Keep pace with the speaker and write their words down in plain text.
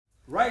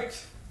Right.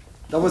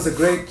 That was a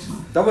great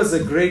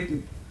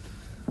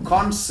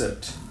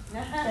concept.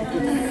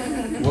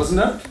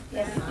 Wasn't it?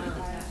 Yes.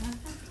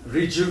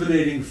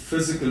 Rejuvenating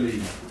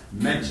physically,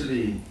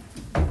 mentally,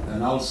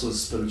 and also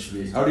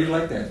spiritually. How do you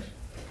like that?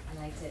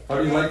 I liked it. How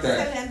do you like that?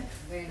 Excellent.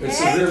 Very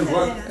It's nice. a real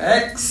work.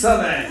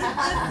 Excellent.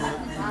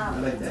 I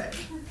like that.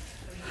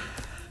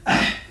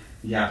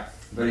 Yeah,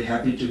 very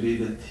happy to be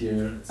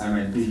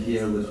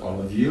here with all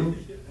of you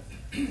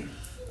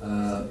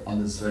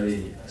on this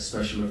very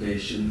special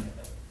occasion.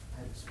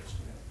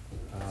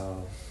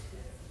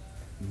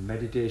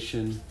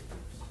 Meditation.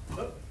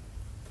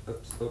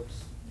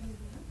 Oops.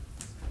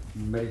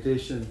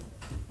 Meditation.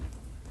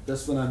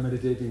 That's when I'm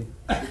meditating.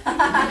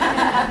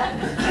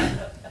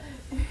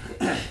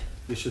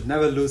 You should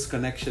never lose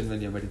connection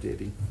when you're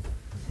meditating.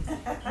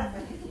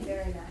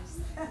 Very nice.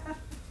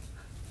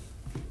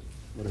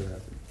 What has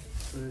happened?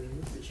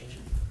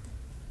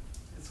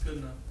 It's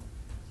good now.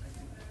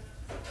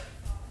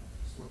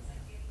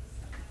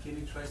 Can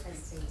you try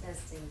speaking?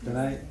 Testing. Can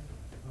I?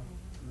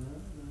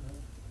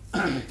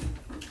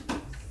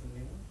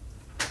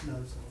 No,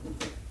 it's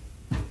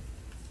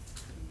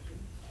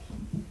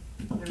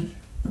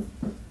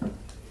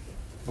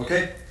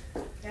Okay?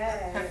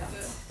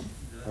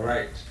 All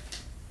right.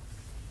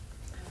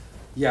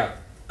 Yeah.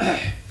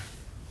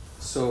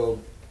 So,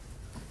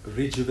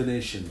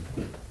 rejuvenation,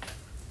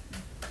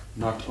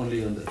 not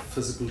only on the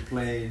physical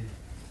plane,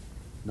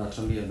 not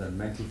only on the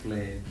mental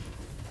plane,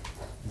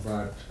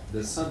 but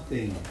there's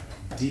something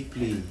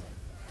deeply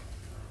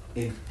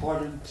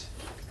important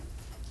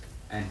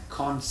and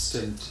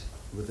constant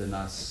within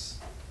us,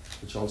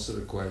 which also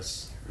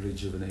requires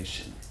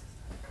rejuvenation.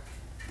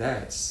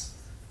 That's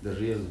the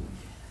real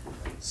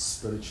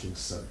spiritual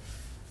self.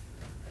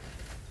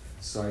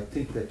 So I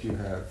think that you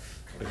have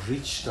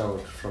reached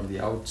out from the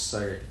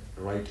outside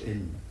right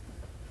in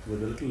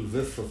with a little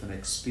whiff of an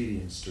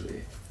experience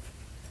today.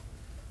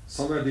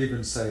 Somewhere deep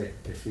inside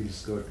it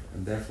feels good,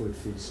 and therefore it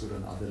feels good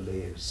on other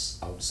layers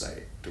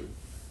outside too.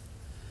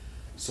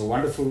 So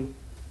wonderful.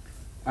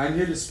 I'm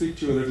here to speak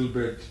to you a little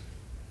bit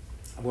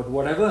about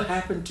whatever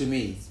happened to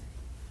me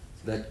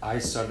that I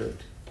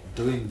started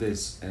doing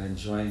this and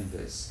enjoying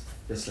this,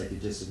 just like you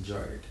just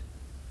enjoyed.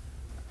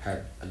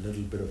 Had a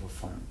little bit of a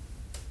fun.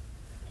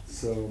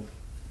 So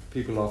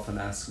people often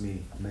ask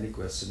me many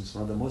questions.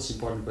 One of the most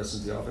important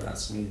questions they often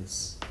ask me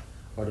is,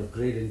 out of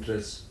great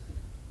interest,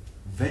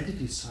 when did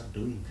you start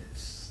doing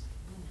this?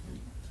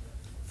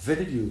 When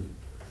did you,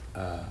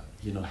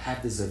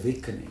 have this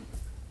awakening?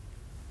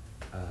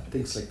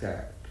 Things like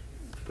that.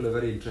 People are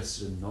very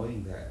interested in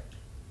knowing that.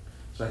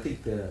 So I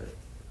think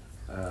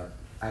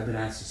I've been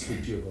asked to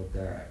speak to you about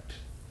that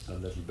a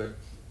little bit.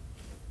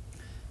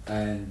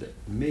 And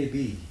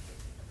maybe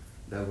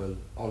there will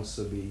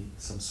also be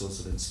some source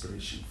of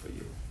inspiration for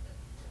you.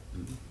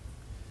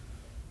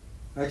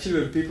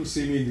 Actually, when people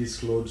see me in these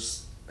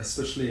clothes,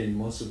 especially in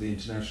most of the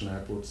international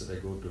airports that I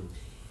go to,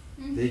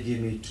 they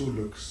give me two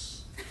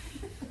looks.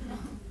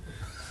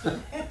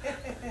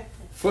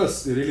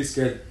 First, they're really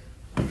scared,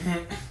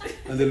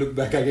 and they look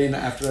back again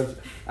after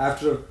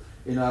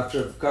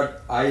I've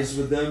cut eyes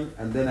with them,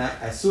 and then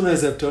as soon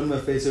as I've turned my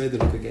face away, they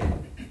look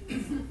again.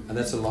 And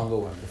that's a longer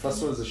one. The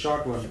first one is a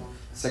short one,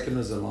 the second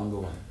one is a longer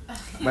one.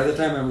 By the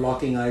time I'm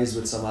locking eyes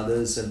with some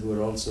others and who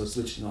are also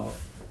switching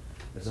off,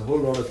 there's a whole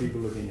lot of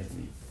people looking at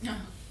me.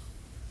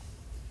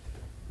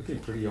 Looking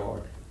pretty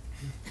odd.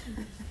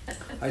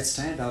 I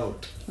stand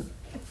out.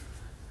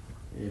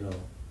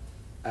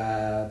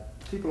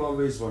 People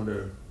always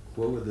wonder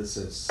whoever this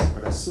is,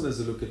 but as soon as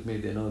they look at me,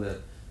 they know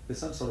that there's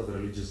some sort of a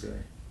religious guy.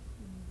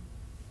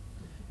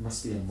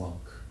 Must be a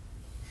monk.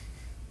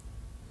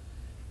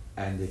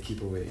 And they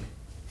keep away.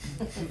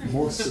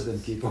 Most of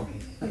them keep away.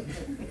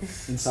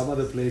 In some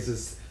other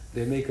places,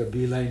 they make a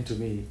beeline to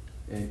me.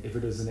 And if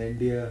it was in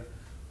India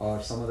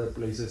or some other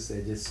places,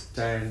 they just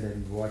stand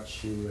and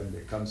watch you, and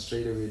they come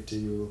straight away to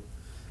you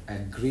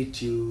and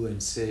greet you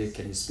and say,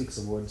 can you speak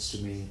some words to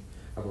me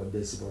about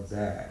this, about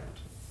that?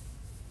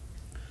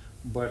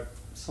 But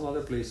some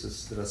other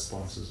places, the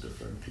response is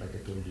different, like I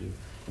told you.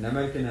 In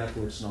American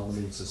airports,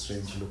 normally it's a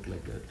strange look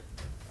like that.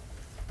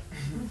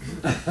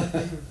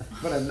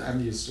 But I'm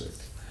used to it.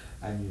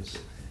 I'm used to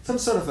it. Some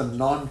sort of a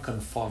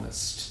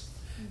non-conformist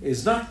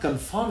is not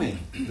conforming.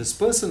 This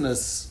person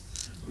is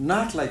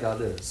not like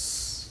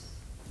others.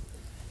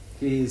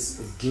 He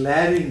is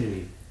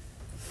glaringly,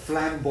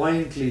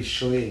 flamboyantly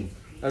showing,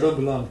 I don't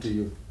belong to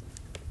you.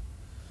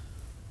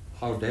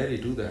 How dare he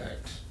do that?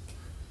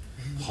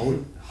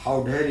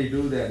 How dare he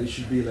do that? He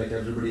should be like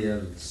everybody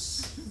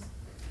else.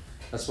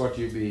 That's what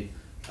you be,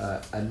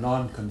 a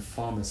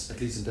non-conformist,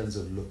 at least in terms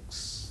of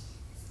looks.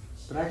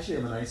 But actually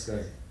I'm a nice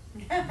guy.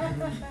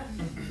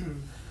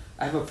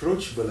 I'm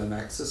approachable, I'm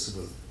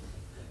accessible.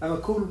 I'm a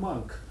cool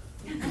monk.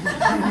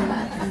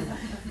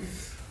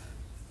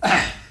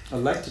 I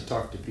like to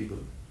talk to people.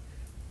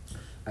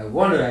 I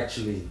want to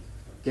actually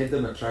get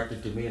them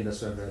attracted to me, and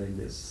that's why I'm wearing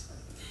this.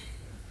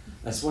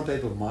 That's one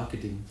type of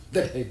marketing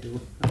that I do,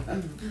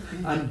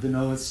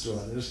 unbeknownst to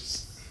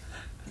others.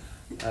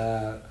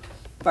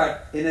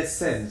 But in a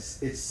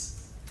sense,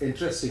 it's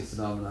interesting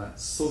phenomena,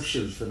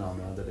 social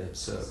phenomena that I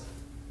observe.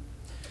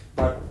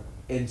 But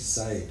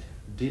inside,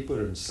 deeper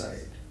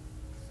inside,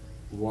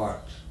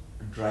 what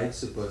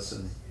drives a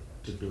person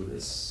to do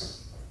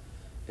this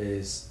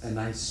is a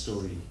nice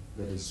story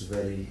that is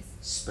very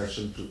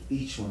special to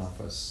each one of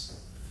us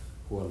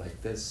who are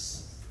like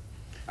this.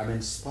 I'm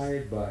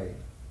inspired by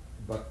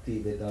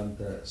Bhakti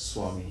Vedanta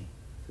Swami,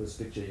 whose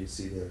picture you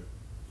see there,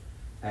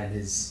 and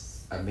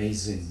his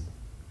amazing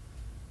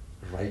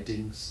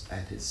writings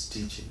and his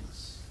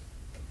teachings.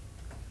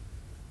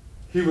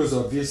 He was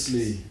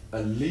obviously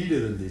a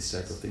leader in these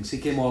type of things. He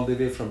came all the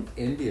way from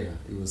India.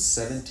 He was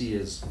 70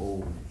 years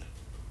old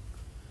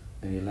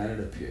and he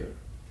landed up here.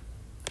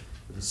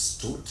 It was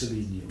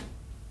totally new.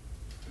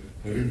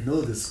 He didn't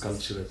know this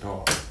culture at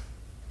all.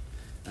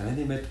 And then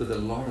he met with a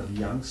lot of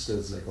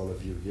youngsters like all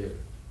of you here.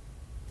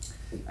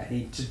 And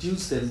he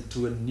introduced them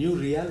to a new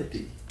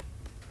reality.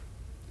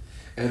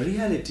 A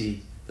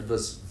reality that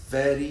was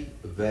very,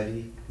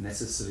 very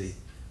necessary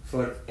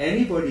for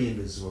anybody in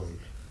this world.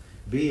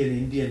 Be an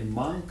Indian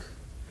monk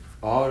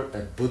or a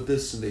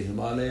Buddhist in the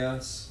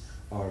Himalayas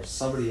or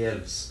somebody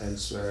else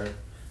elsewhere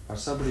or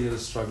somebody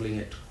else struggling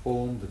at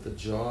home with a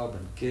job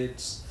and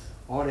kids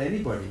or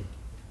anybody.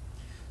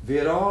 We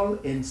are all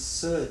in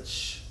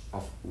search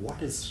of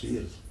what is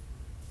real.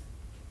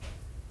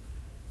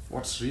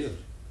 What's real?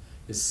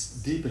 It's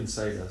deep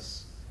inside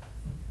us.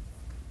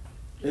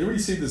 Anybody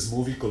seen this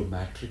movie called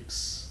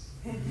Matrix?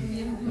 Yeah,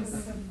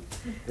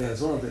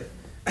 it's one of the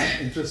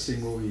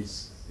interesting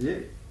movies. Yeah,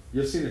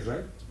 you've seen it,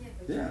 right?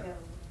 Yeah.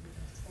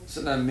 It's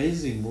an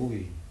amazing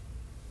movie.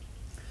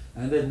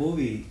 And that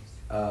movie,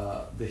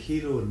 the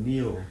hero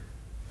Neo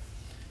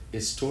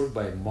is told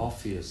by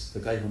Morpheus, the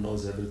guy who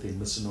knows everything,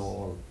 Mr.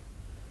 Know-All.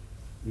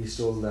 He's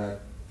told that,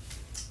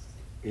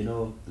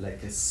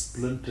 like a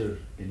splinter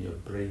in your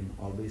brain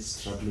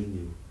always troubling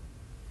you.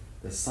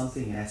 There's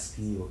something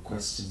asking you a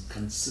question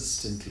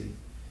consistently,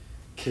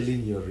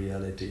 killing your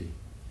reality.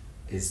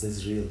 Is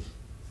this real?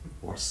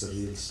 What's the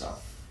real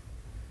stuff?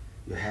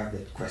 You have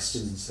that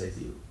question inside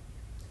you.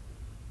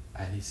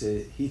 And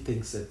he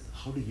thinks that,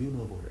 how do you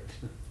know about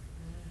it?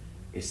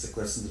 It's the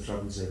question that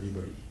troubles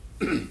everybody.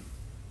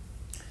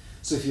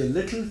 So if you're a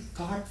little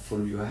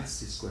thoughtful, you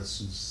ask these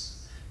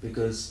questions,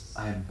 because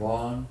I'm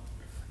born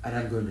and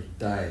I'm going to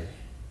die,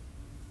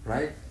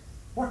 right?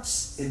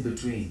 What's in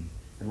between?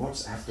 And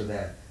what's after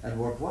that? And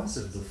what was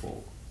it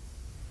before?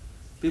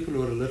 People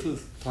who are a little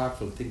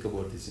thoughtful think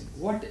about these things.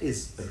 What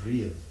is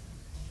real?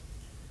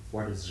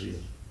 What is real?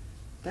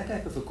 That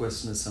type of a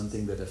question is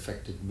something that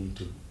affected me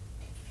too,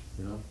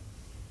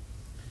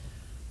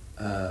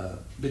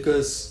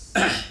 because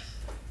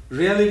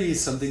reality is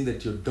something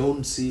that you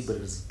don't see, but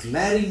it's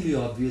glaringly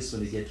obvious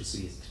when you get to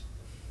see it.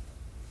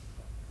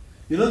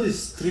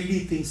 These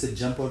 3D things that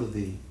jump out of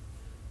the...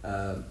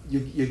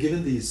 you're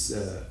given these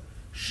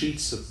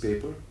sheets of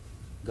paper,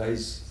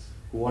 guys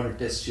who want to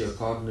test your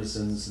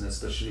cognizance, and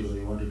especially when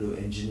you want to do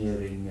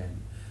engineering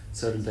and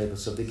certain type of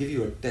stuff, they give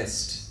you a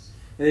test.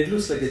 And it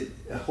looks like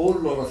a whole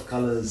lot of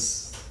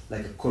colors,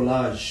 like a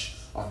collage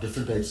of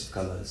different types of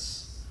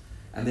colors.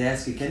 And they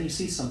ask you, can you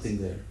see something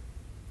there?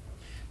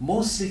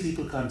 Mostly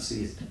people can't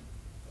see it.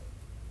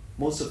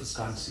 Most of us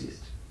can't see it.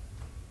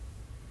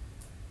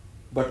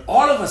 But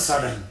all of a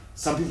sudden,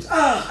 some people say,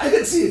 I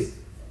can see it.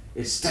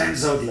 It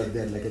stands out like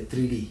that, like a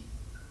 3D.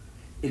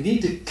 You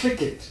need to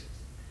click it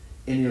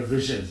in your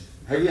vision.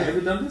 Have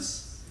you done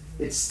this?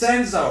 It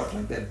stands out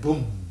like that,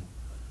 boom,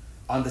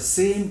 on the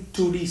same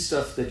 2D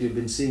stuff that you've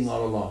been seeing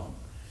all along.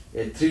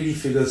 A 3D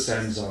figure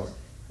stands out.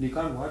 You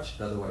can't watch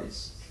it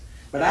otherwise.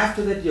 But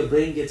after that, your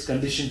brain gets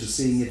conditioned to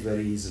seeing it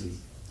very easily.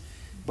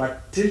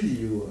 But till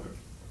you are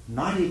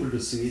not able to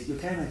see it, you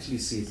can't actually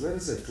see it. Where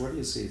is it? What do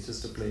you see? It's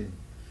just a plain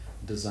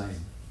design.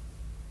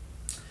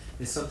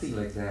 It's something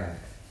like that.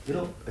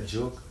 A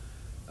joke.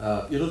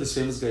 This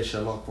famous guy,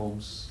 Sherlock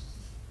Holmes,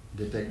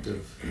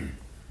 detective.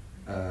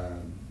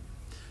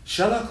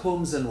 Sherlock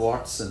Holmes and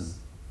Watson,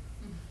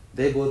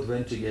 they both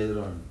went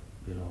together on,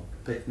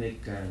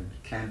 picnic and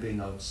camping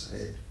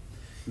outside.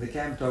 And they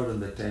camped out in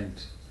the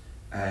tent,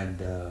 and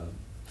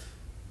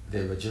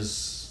they were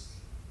just,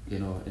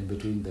 in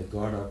between. They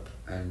got up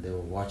and they were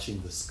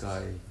watching the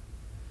sky,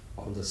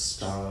 all the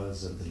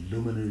stars and the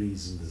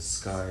luminaries in the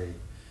sky.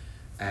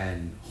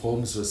 And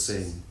Holmes was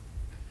saying,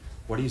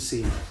 what do you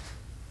see?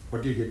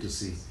 What do you get to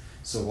see?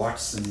 So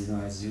Watson,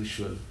 as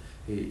usual,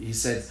 he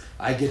said,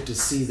 I get to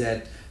see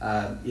that,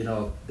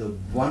 the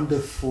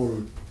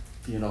wonderful,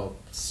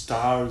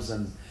 stars,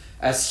 and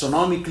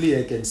astronomically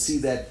I can see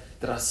that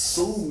there are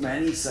so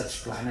many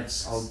such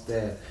planets out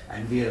there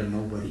and we are a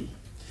nobody.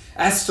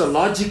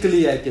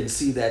 Astrologically I can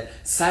see that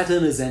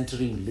Saturn is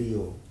entering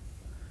Leo.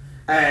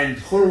 And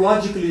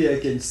horologically I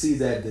can see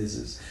that this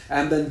is.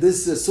 And then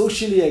this,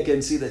 socially I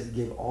can see that. He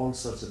gave all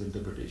sorts of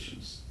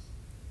interpretations.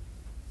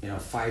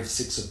 5,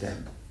 6 of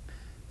them.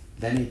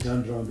 Then he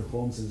turned around to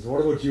Holmes and said,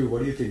 what about you?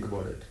 What do you think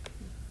about it?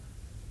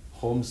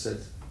 Holmes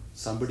said,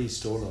 somebody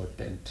stole our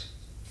tent.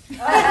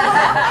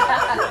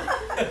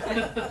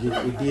 You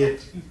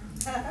idiot.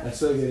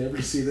 That's why we're able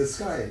to see the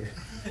sky.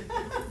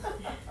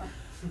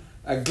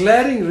 a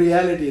glaring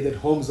reality that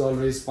Holmes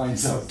always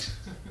finds out,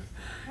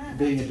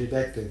 being a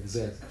detective.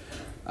 Said,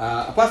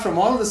 apart from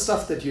all the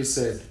stuff that you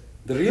said,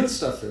 the real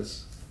stuff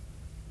is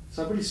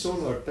somebody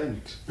stole our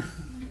tent.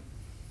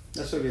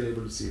 That's why we're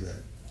able to see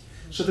that.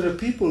 So there are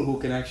people who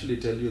can actually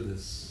tell you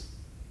this.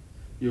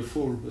 You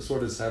fool, this is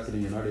what is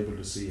happening, you're not able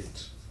to see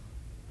it.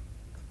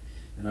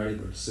 You're not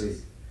able to see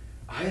it.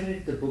 I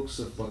read the books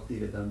of Bhakti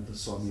Vedanta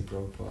Swami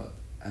Prabhupada,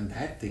 and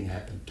that thing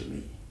happened to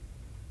me.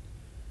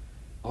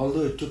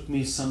 Although it took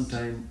me some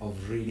time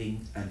of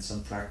reading and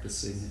some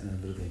practicing and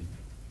everything,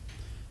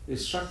 it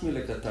struck me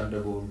like a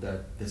thunderbolt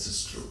that this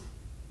is true.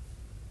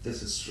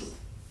 This is true.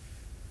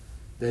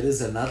 There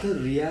is another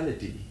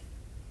reality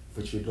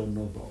which we don't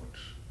know about.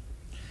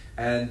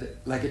 And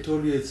like I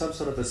told you, it's some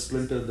sort of a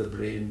splinter in the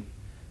brain,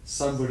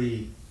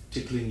 somebody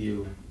tickling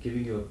you,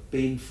 giving you a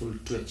painful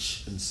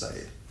twitch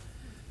inside,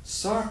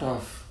 sort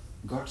of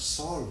got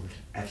solved,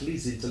 at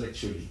least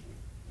intellectually,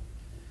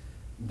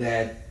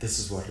 that this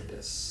is what it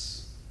is.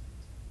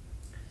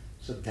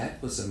 So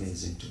that was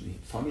amazing to me.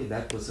 For me,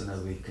 that was an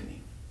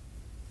awakening.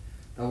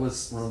 That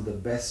was one of the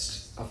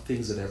best of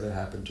things that ever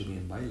happened to me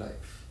in my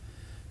life.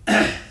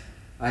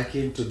 I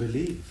came to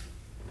believe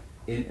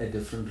in a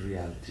different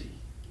reality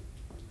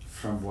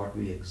from what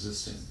we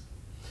exist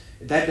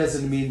in. That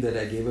doesn't mean that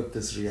I gave up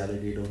this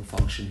reality, don't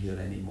function here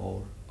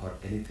anymore or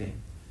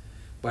anything.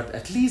 But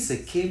at least I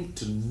came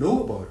to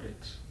know about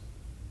it.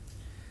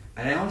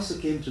 And I also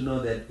came to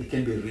know that it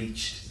can be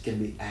reached, it can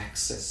be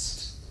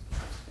accessed,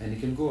 and you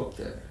can go up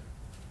there.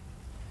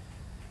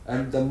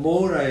 And the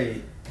more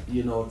I,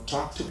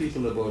 talk to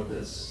people about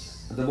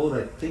this, the more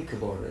I think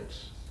about it,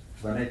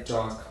 when I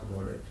talk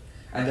about it,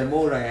 and the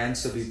more I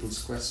answer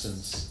people's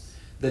questions,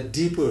 the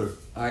deeper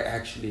I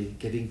actually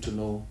getting to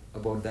know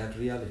about that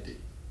reality.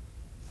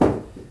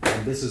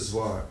 And this is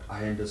what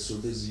I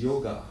understood is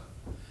yoga.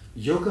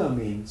 Yoga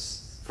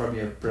means from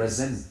your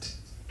present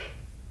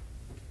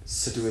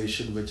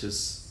situation, which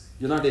is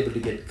you're not able to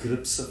get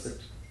grips of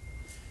it,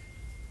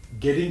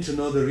 getting to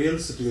know the real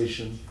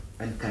situation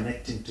and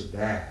connecting to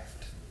that.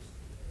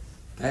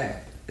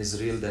 That is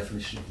the real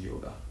definition of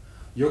yoga.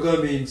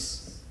 Yoga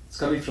means, it's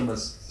coming from a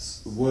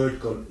word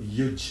called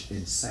yuj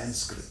in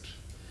Sanskrit.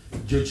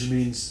 Yuj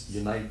means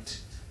unite.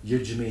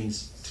 Yuj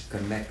means to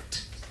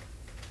connect,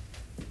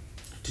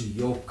 to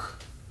yoke.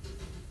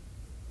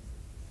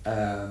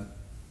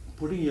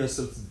 Putting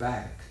yourself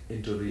back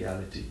into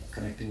reality,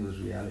 connecting with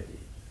reality.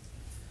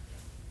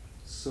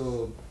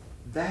 So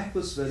that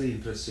was very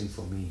interesting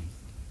for me.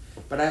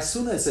 But as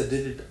soon as I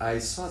did it, I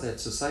saw that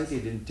society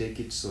didn't take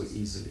it so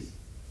easily.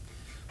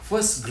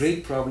 First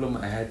great problem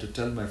I had to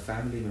tell my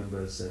family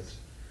members that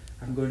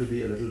I'm going to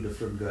be a little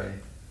different guy.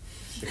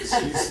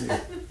 Excuse me.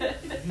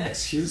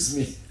 Excuse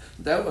me.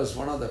 That was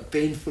one of the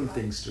painful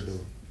things to do.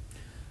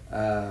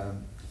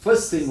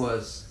 First thing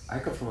was, I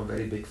come from a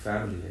very big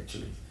family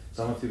actually.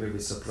 Some of you may be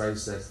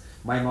surprised that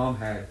my mom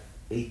had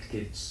 8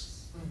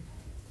 kids.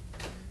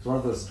 It's one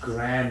of those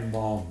grand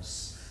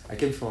moms. I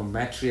came from a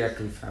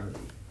matriarchal family.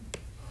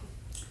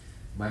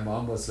 My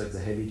mom was like the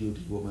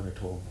heavy-duty woman at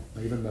home.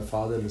 Even my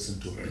father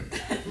listened to her.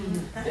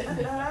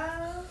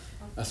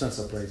 That's not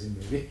surprising,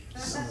 maybe.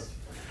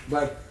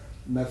 But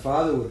my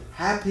father would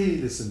happily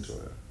listen to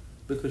her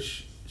because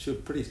she was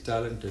pretty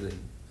talented and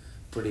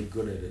pretty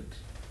good at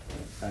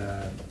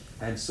it.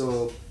 And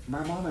so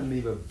my mom and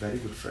me were very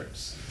good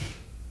friends.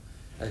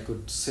 I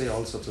could say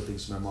all sorts of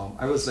things to my mom.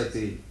 I was like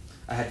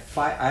I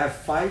have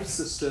 5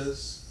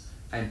 sisters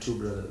and 2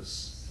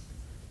 brothers.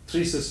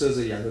 3 sisters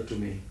are younger to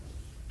me.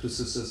 2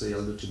 sisters are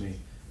elder to me,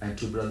 and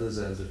 2 brothers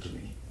are elder to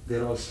me.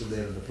 They're all still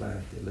there on the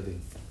planet, they're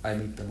living. I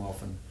meet them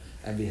often,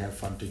 and we have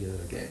fun together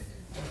again.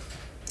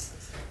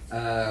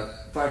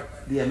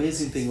 But the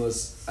amazing thing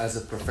was, as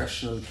a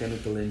professional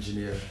chemical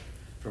engineer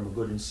from a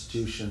good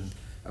institution,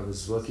 I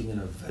was working in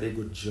a very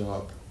good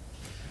job,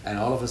 and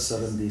all of a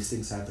sudden these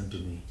things happened to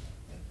me.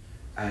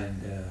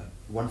 And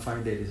one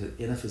fine day I said,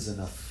 enough is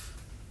enough.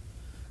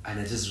 And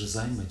I just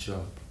resigned my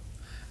job.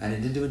 And I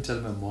didn't even tell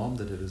my mom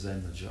that I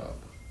resigned my job.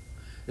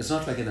 It's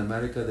not like in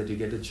America that you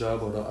get a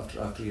job or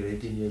after you're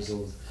 18 years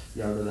old,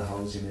 you're out of the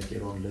house, you make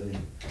your own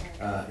living.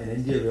 In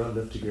India, we all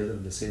live together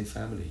in the same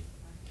family.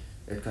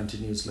 It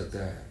continues like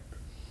that.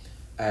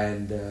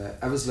 And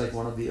I was like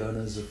one of the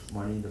earners of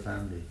money in the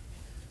family.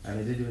 And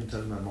I didn't even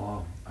tell my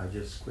mom, I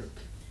just quit.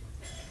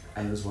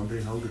 And I was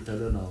wondering how to tell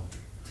her now.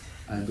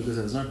 And because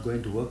I was not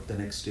going to work the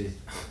next day,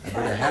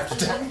 but I have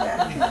to tell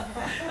her.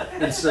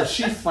 Instead of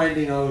she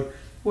finding out,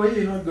 why are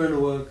you not going to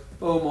work?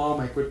 Oh mom,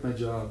 I quit my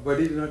job. Why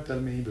did you not tell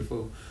me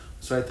before?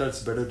 So I thought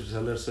it's better to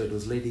tell her. So it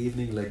was late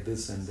evening like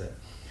this, and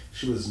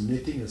she was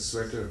knitting a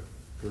sweater.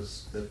 It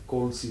was the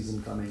cold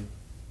season coming.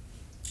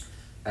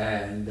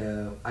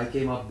 And I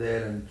came up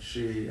there and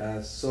she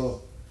asked,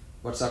 so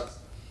what's up?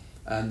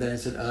 And then I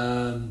said,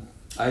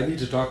 I need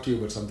to talk to you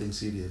about something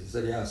serious. She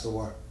said, yeah, so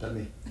what? Tell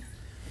me.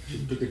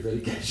 She took it very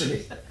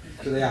casually.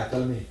 She said, yeah,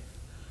 tell me.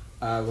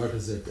 What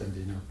is it? And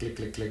click,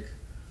 click, click.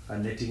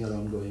 Knitting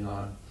around going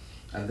on.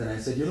 And then I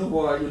said, you know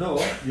what,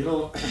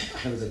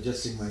 I was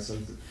adjusting myself,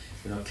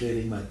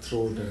 clearing my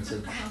throat and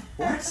said,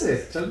 what's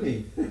it? Tell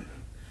me.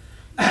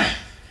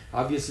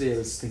 Obviously I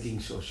was thinking,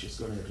 sure, she's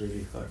going to get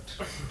really hurt.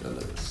 Tell her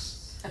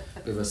this.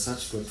 We were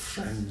such good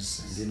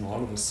friends, and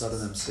all of a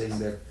sudden I'm saying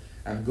that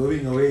I'm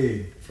going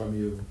away from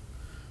you.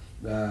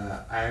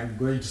 I'm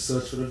going to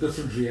search for a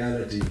different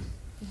reality.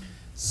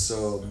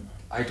 So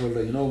I told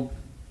her,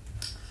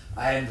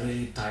 I am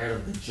really tired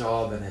of the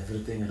job and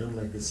everything. I don't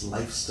like this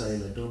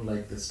lifestyle. I don't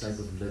like this type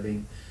of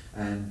living.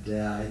 And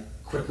I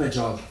quit my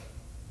job.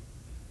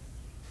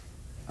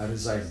 I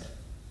resigned.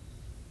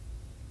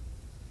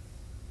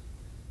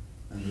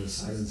 And there was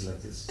silence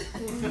like this.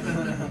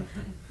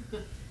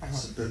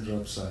 It's a pin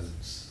drop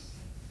silence.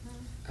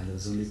 And there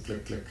was only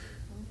click, click.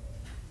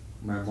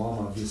 My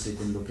mom obviously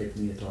didn't look at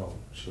me at all.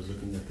 She was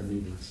looking at the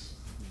needles.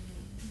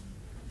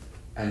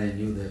 And I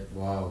knew that,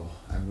 wow,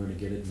 I'm going to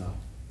get it now.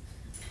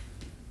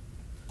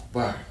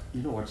 But,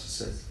 you know what she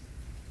said?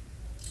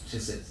 She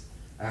said,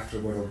 after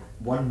about a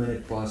 1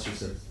 minute pause, she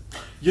said,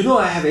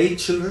 I have 8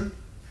 children,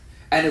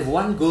 and if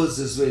one goes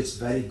this way, it's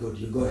very good,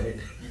 you go ahead.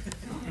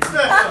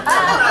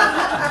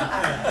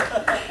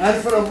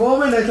 And for a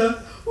moment I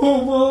thought,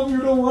 oh mom,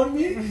 you don't want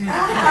me?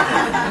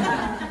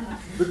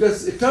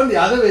 Because it turned the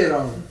other way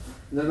around.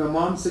 And then my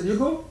mom said, you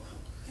go,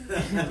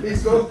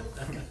 please go,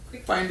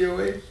 find your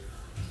way.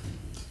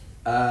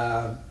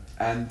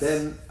 And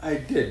then I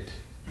did.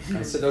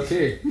 I said,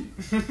 okay.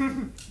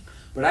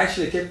 But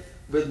actually I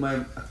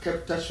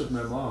kept touch with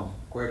my mom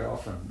quite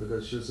often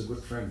because she was a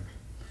good friend.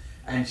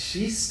 And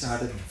she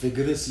started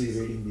vigorously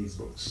reading these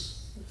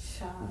books.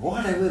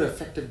 Whatever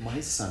affected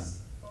my son.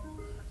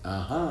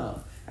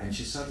 And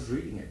she started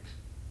reading it.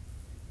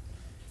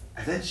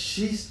 And then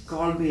she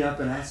called me up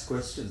and asked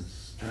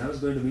questions. And I was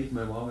going to meet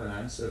my mom and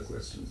answer her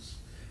questions.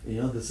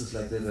 This is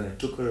like this. And I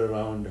took her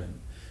around and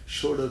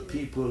showed her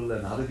people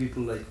and other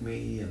people like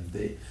me, and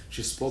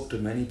she spoke to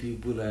many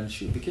people, and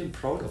she became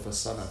proud of her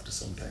son after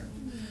some time.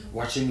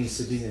 Watching me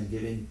sitting and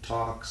giving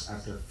talks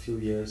after a few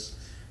years,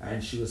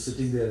 and she was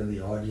sitting there in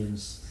the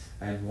audience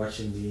and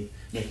watching me,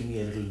 making me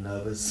a little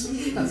nervous.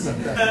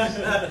 Sometimes,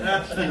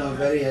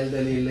 very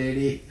elderly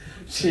lady,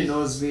 she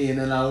knows me in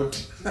and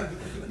out.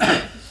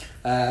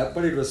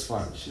 But it was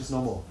fun. She's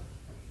no more.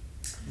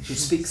 She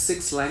speaks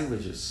 6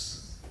 languages.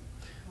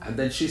 And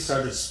then she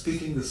started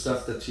speaking the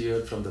stuff that she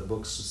heard from the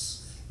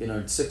books,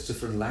 in 6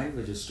 different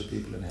languages to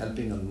people and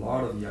helping a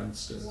lot of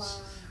youngsters.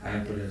 Wow.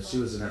 And she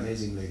was an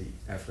amazing lady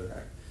after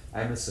that.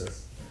 I miss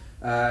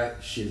her.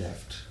 She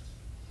left.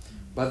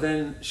 But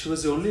then she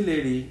was the only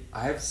lady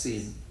I have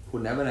seen who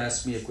never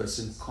asked me a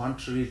question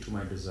contrary to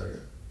my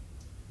desire.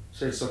 She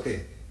said, it's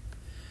okay.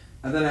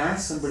 And then I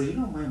asked somebody,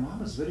 my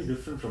mom is very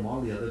different from all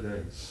the other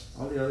guys.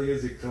 All the other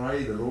guys, they cry,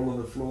 they roll on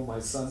the floor, my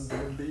son,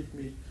 don't leave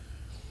me.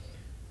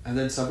 And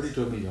then somebody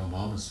told me, your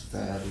mom is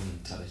very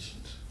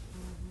intelligent.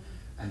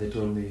 And they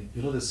told me,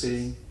 the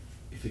saying,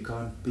 if you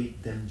can't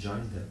beat them,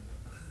 join them.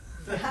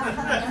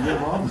 Your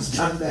mom has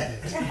done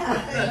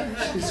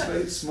that. She's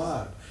very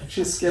smart.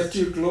 She's kept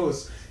you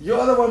close.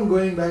 You're the one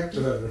going back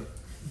to her.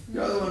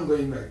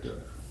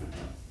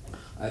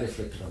 I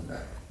reflected on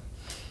that.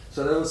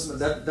 So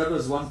that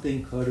was one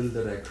hurdle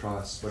that I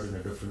crossed, but in a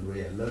different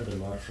way. I learned a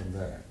lot from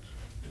that.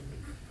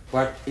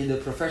 But in the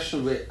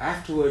professional way,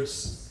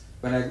 afterwards,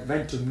 when I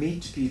went to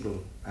meet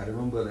people, I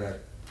remember that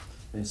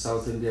in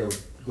South India, I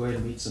would go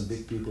and meet some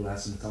big people,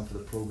 ask them to come for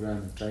the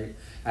program, and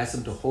ask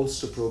them to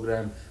host a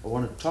program. I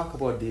want to talk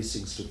about these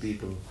things to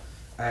people.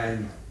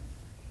 And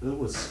there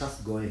was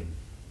tough going.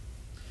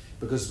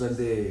 Because when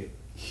they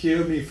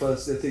hear me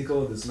first, they think,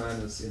 oh, this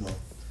man is,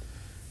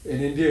 In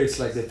India, it's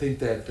like they think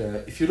that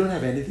if you don't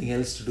have anything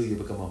else to do, you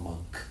become a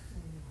monk.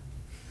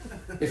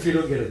 If you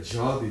don't get a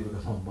job, you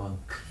become a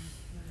monk.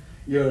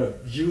 You're a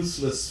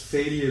useless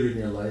failure in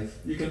your life,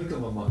 you can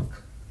become a monk.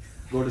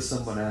 Go to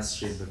some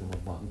monastery and become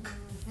a monk.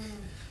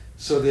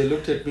 So they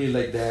looked at me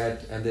like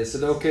that and they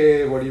said,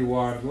 okay, what do you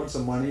want? You want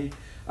some money?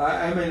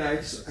 I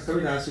come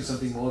and ask you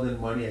something more than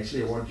money.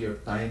 Actually, I want your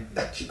time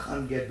that you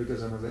can't get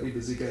because I'm a very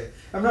busy guy.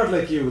 I'm not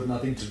like you with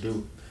nothing to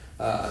do.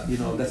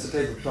 That's the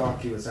type of talk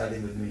he was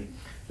having with me.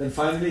 Then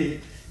finally,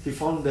 he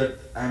found that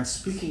I'm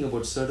speaking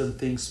about certain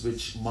things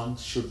which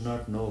monks should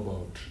not know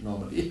about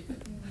normally.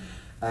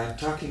 I'm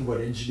talking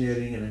about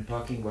engineering and I'm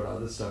talking about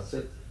other stuff. I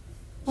said,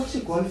 what's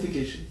your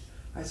qualification?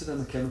 I said,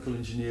 I'm a chemical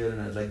engineer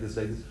and I like this.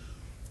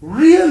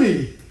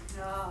 Really?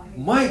 Oh,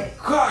 My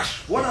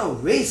gosh, what a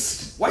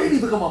waste. Why did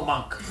you become a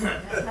monk?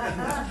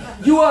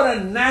 You are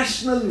a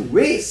national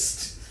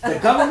waste. The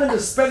government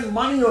has spent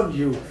money on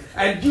you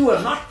and you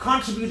are not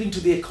contributing to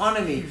the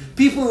economy.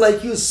 People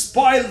like you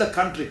spoil the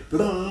country.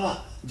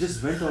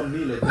 Just went on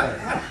me like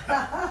that.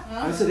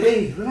 I said,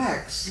 hey,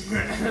 relax.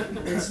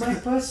 It's my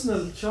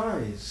personal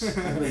choice.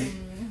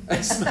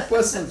 It's my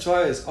personal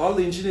choice. All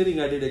the engineering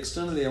I did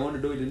externally, I want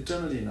to do it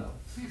internally now.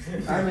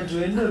 I'm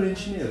into inner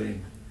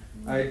engineering.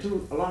 I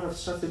do a lot of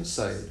stuff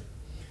inside.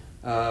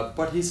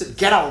 But he said,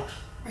 get out.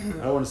 I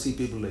don't want to see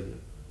people like you.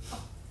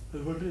 I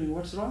was wondering,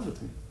 what's wrong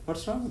with me?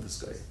 What's wrong with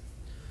this guy?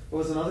 It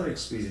was another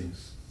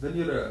experience. Then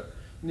you're a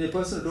You're a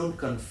person who don't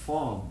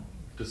conform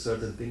to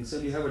certain things,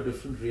 and you have a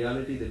different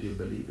reality that you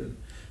believe in,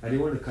 and you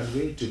want to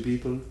convey it to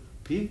people.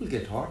 People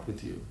get hot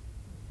with you.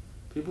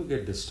 People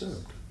get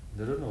disturbed.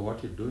 They don't know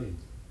what you're doing.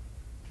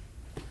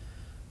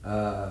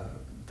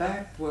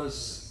 That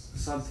was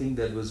something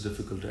that was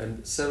difficult,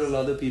 and several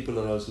other people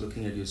are also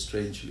looking at you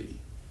strangely.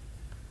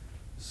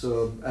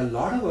 So a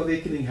lot of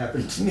awakening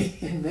happened to me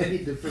in many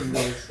different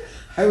ways.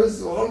 I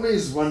was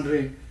always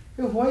wondering,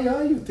 hey, why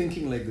are you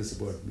thinking like this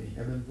about me?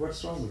 I mean,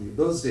 what's wrong with you?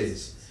 Those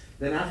days.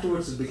 Then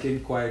afterwards it became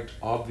quite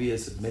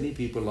obvious that many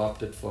people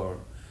opted for,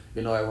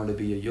 I want to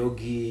be a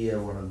yogi, I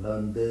want to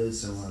learn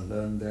this, I want to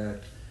learn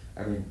that.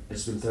 I mean,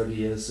 it's been 30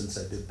 years since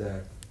I did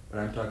that, but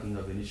I'm talking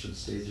of initial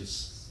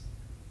stages.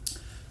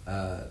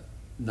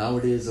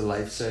 Nowadays the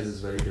lifestyle is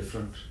very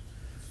different.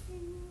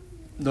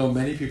 Now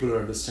many people are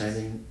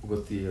understanding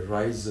with the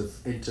rise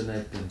of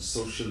internet and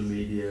social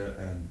media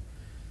and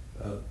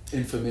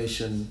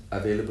information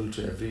available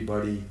to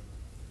everybody,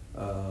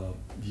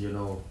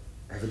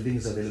 everything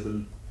is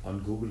available on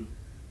Google.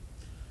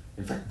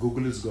 In fact,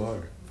 Google is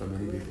God for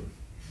many people.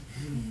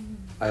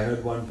 I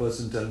heard one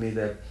person tell me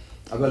that,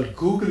 well,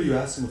 Google, you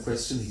ask him a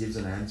question, he gives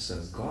an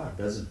answer. God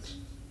doesn't.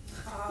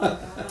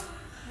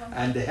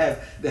 And they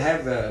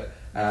have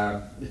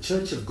the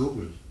Church of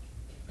Google.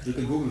 You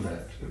can Google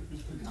that.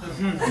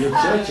 The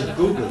Church of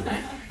Google.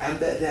 And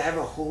they have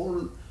a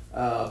whole,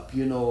 what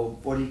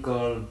do you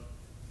call,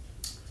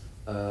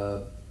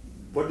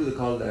 what do they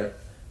call that?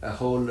 A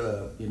whole,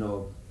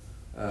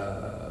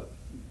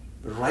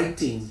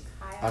 writing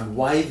on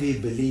why we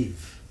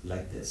believe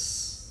like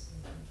this.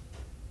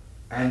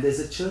 And there's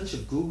a Church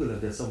of Google and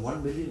there's some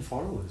 1 million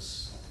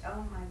followers.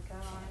 Oh my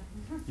God.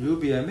 You'll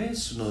be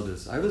amazed to know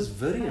this. I was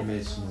very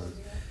amazed to know this.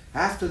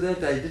 After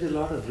that, I did a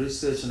lot of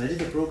research and I did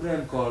a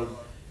program called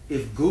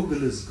If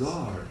Google is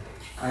God,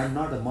 I am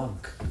not a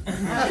monk.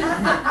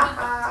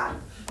 I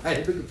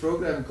did a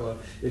program called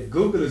If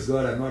Google is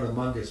God, I'm not a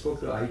monk. I spoke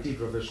to IT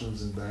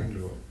professionals in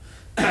Bangalore.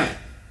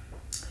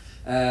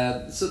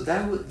 So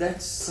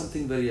that's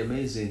something very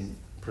amazing.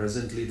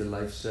 Presently, the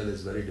lifestyle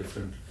is very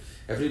different.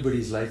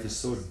 Everybody's life is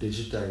so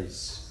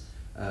digitized,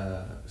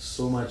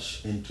 so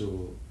much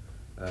into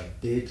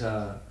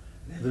data.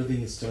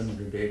 Everything is turned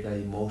into data,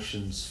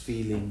 emotions,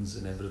 feelings,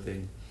 and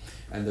everything.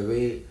 And the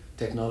way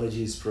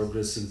technology is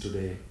progressing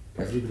today,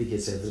 everybody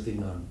gets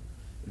everything on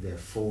their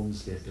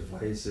phones, their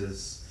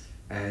devices,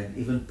 and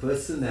even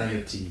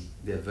personality.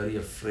 They're very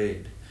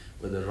afraid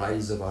with the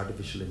rise of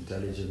artificial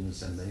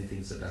intelligence and many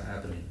things that are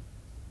happening.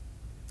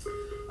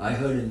 I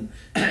heard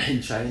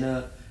in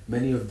China,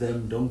 many of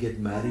them don't get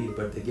married,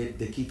 but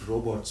they keep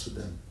robots with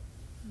them.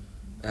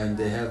 And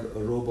they have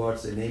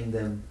robots, they name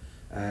them,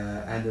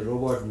 and the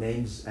robot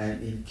names,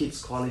 and he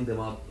keeps calling them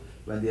up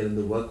when they're in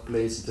the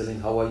workplace and telling,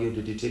 how are you,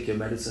 did you take your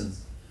medicine?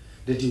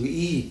 Did you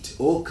eat?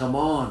 Oh, come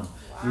on,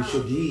 you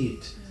should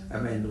eat. I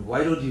mean,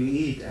 why don't you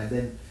eat? And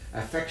then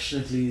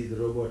affectionately the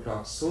robot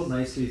talks, so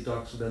nicely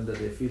talks to them that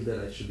they feel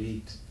that I should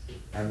eat.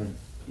 I mean,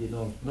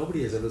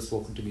 nobody has ever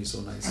spoken to me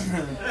so nicely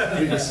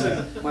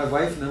previously. My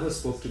wife never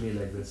spoke to me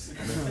like this.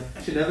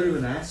 She never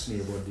even asked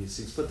me about these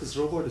things. But this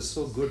robot is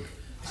so good.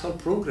 It's all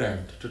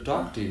programmed to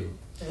talk to you.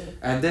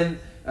 And then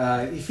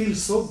he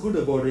feels so good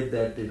about it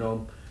that,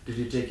 did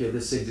you take your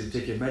this thing? Did you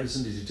take your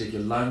medicine? Did you take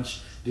your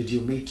lunch? Did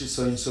you meet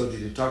so-and-so? Did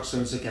you talk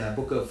so-and-so? Can I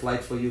book a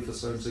flight for you for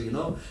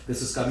so-and-so?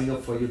 This is coming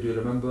up for you. Do you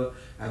remember?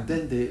 And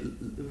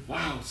then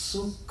wow,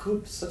 so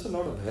good. Such a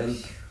lot of help.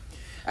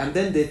 And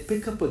then they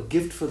pick up a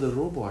gift for the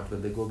robot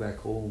when they go back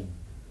home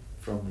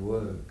from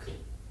work.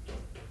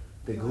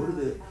 They go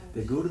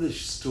to the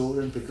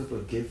store and pick up a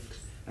gift,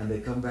 and they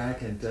come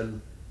back and tell,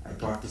 I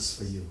bought this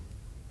for you.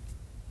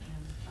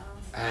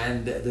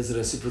 And there's a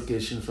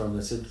reciprocation from them.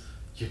 I said,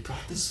 you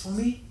brought this for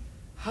me?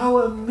 How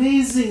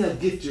amazing a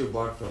gift you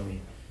bought for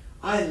me.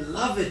 I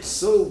love it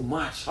so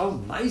much. How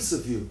nice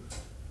of you.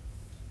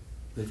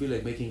 They feel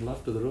like making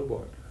love to the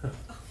robot.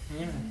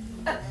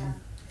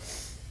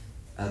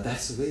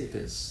 That's the way it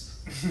is.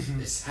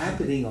 It's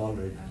happening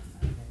already.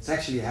 It's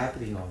actually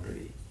happening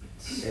already.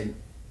 And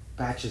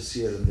patches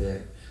here and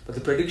there. But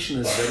the prediction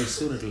is very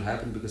soon it will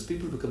happen because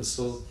people become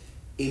so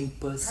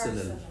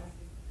impersonal.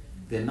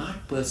 They're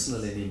not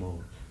personal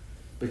anymore.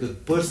 Because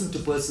person to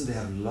person they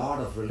have a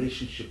lot of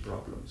relationship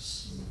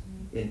problems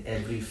in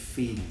every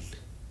field.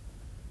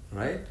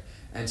 Right?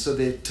 And so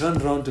they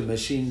turn around to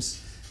machines.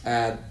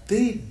 They're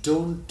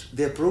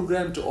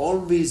programmed to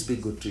always be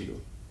good to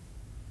you.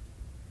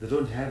 They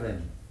don't have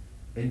an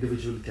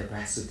individual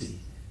capacity,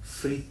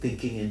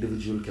 free-thinking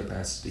individual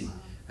capacity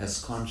as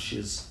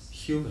conscious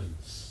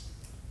humans.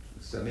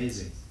 It's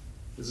amazing.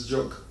 It's a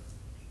joke.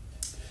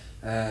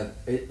 A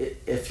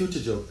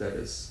future joke, that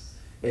is.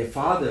 A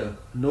father,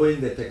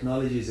 knowing that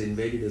technology has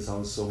invaded his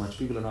house so much,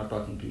 people are not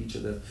talking to each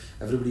other,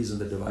 everybody's on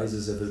the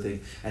devices,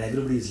 everything, and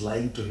everybody's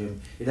lying to him.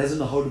 He doesn't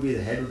know how to be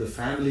the head of the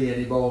family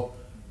anymore.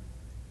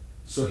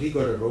 So he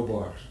got a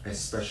robot, a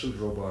special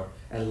robot,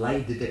 a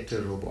lie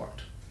detector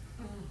robot.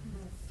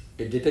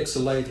 It detects a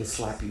lie, it'll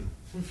slap you.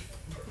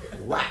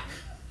 Whack!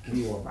 Give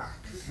you a whack.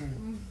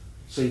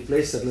 So he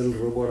placed that little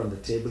robot on the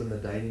table in the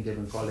dining table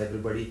and called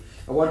everybody.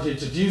 I want to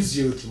introduce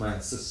you to my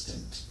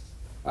assistant.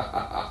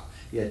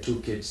 He had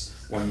 2 kids,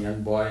 one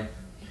young boy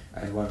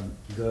and one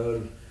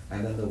girl,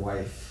 and then the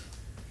wife.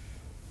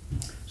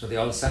 So they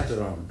all sat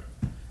around,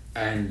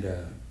 and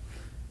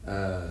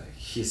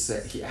he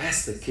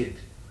asked the kid,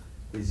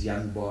 his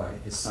young boy,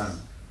 his son,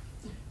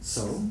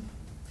 so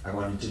I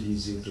want to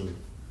introduce you to,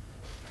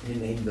 he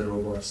named the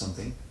robot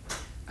something,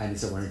 and he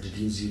said, I want to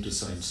introduce you to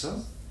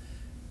so-and-so.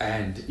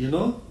 And you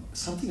know,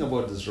 something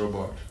about this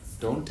robot,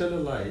 don't tell a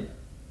lie.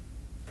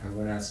 I'm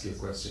going to ask you a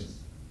question,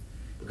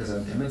 because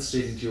I'm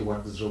demonstrating to you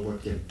what this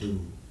robot can do.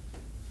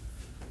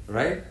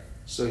 Right?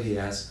 So he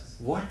asked,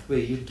 what were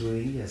you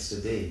doing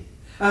yesterday?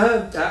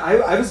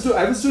 I was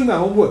doing my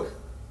homework.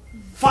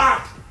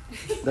 Fart!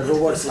 The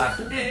robot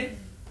slapped him.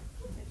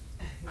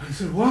 I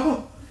said,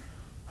 wow!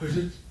 I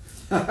said,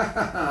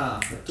 I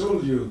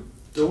told you,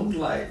 don't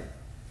lie.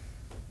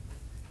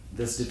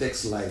 This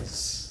detects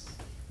lies.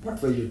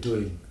 What were you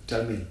doing?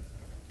 Tell me.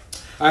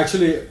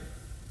 Actually,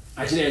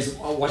 I was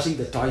watching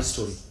the Toy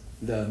Story,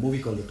 the movie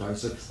called The Toy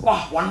Story.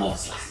 Wow, one more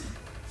slap.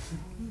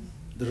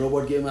 The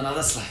robot gave him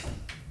another slap.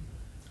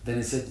 Then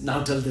he said,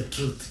 now tell the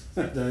truth.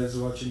 Then I was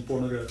watching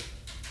pornography.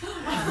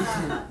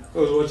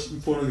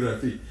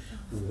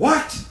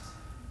 What?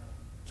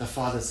 The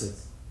father said,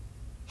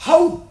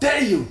 how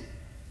dare you?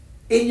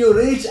 In your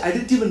age, I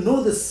didn't even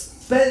know the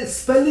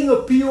spelling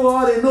of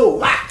P-O-R-N-O.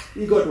 Whack!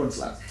 He got one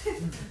slap.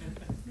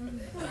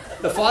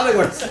 The father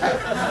got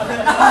slapped.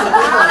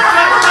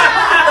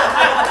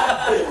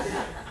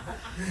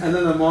 And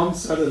then the mom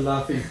started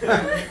laughing.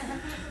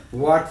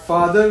 What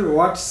father?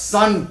 What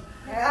son?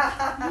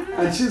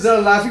 And she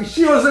started laughing.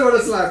 She also got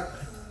a slap.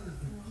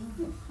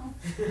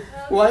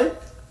 Why?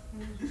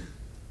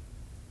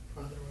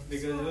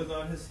 Because it was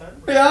not his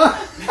son? Yeah.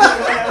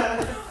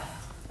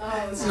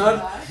 Oh, It's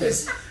not.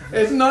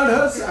 It's not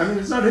her. I mean,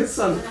 it's not his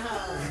son.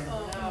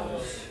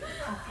 no.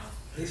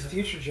 These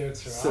future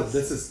jokes are So awesome.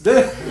 this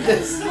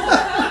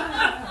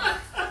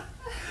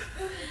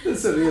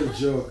is a real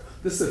joke.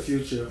 This is the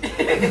future.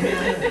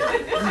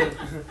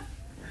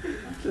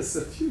 This is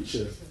the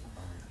future.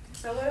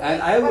 So what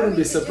And I wouldn't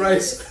be what are we to do with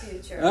surprised. this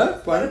future? Huh?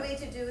 What Pardon? are we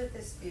to do with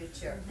this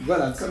future?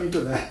 Well, I'm coming to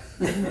that.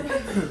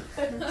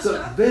 So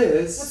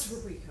this,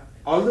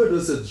 although it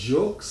was a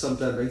joke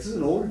sometime back, this is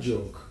an old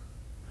joke.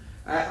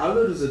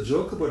 Although it was a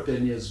joke about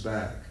 10 years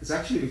back, it's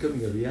actually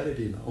becoming a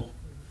reality now.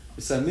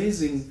 It's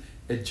amazing.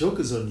 A joke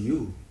is on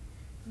you.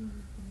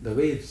 The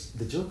way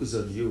the joke is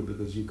on you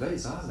because you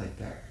guys are like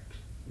that.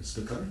 It's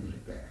becoming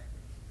like that.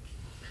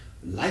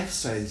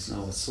 Lifestyles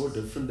now are so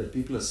different that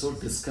people are so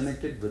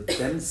disconnected with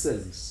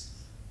themselves.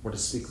 What to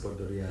speak about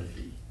the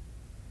reality?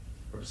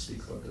 What to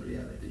speak about the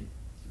reality?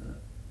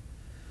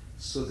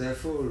 So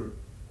therefore,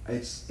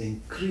 it's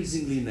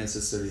increasingly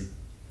necessary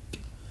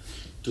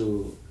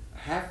to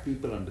have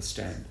people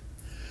understand.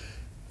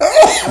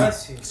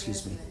 Bless you.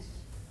 Excuse me.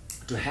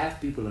 To have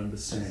people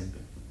understand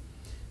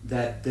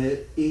that there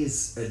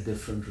is a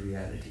different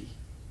reality.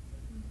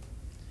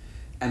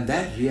 And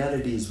that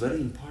reality is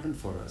very important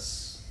for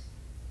us.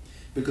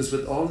 Because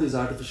with all this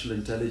artificial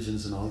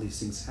intelligence and all these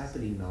things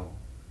happening now,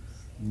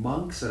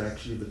 monks are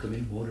actually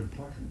becoming more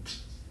important.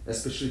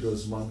 Especially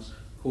those monks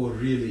who are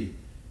really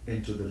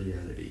into the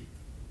reality.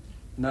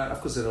 Now, of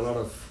course, there are a lot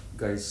of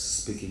guys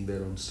speaking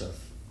their own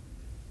stuff,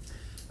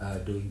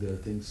 doing their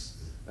things,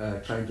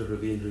 trying to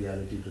reveal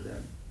reality to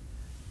them.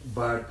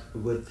 But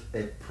with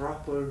a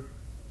proper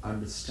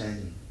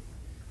understanding,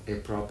 a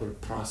proper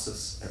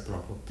process, a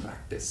proper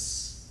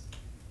practice.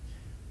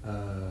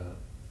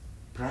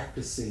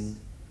 Practicing,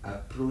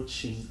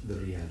 approaching the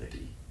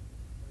reality.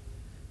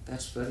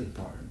 That's very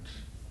important.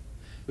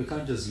 We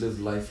can't just live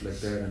life like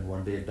that and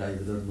one day die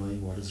without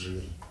knowing what is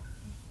real.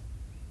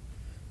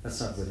 That's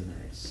not very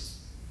nice.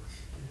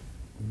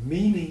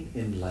 Meaning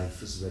in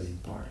life is very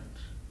important.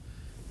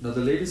 Now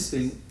the latest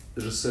thing,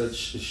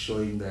 research is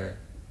showing that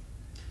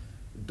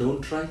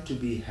don't try to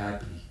be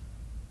happy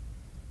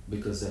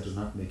because that will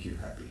not make you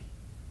happy.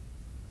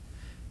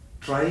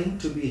 Trying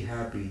to be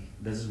happy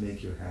doesn't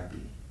make you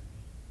happy.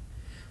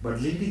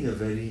 But leading a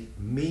very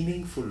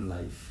meaningful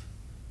life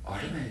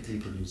automatically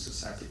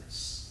produces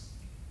happiness.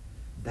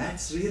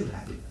 That's real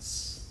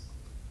happiness.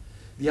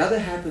 The other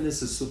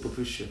happiness is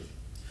superficial,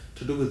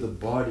 to do with the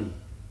body,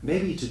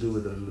 maybe to do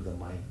with a little of the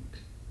mind.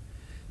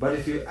 But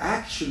if you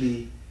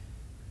actually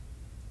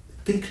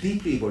think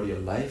deeply about your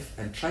life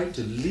and try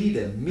to lead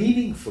a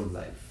meaningful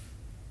life,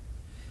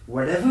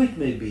 whatever it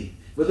may be,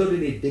 without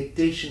any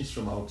dictations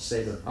from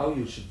outside on how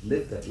you should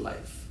live that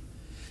life.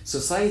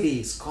 Society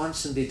is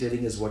constantly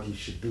telling us what you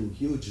should do.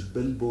 Huge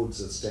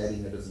billboards are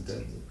staring at us and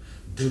telling you,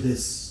 do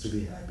this to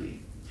be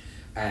happy.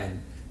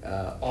 And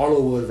all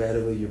over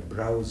wherever you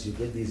browse, you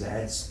get these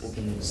ads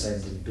poking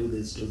inside you, do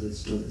this, do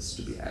this, do this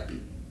to be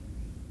happy.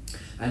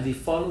 And we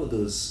follow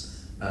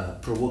those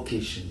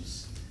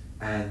provocations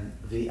and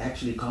we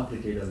actually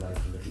complicate our life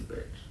a little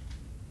bit.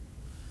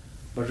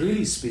 But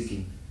really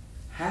speaking,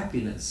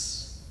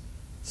 happiness,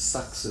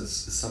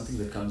 success is something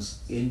that comes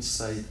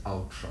inside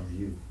out from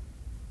you.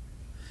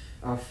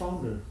 our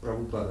founder,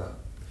 Prabhupada,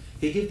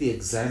 he gave the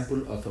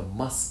example of a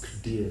musk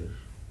deer.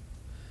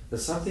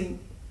 There's something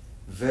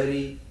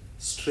very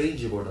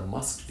strange about a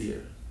musk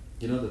deer.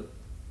 You know the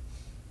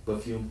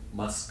perfume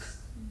musk,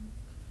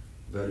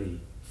 very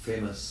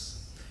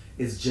famous,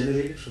 is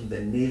generated from the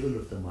navel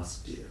of the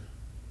musk deer.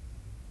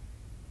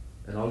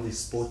 And all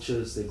these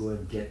poachers, they go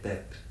and get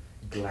that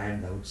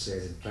gland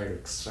outside and try to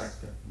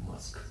extract that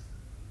musk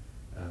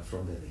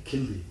from there. They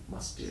kill the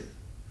musk deer.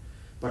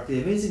 But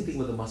the amazing thing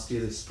about the musk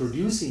deer is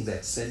producing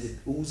that scent, it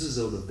oozes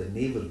out of the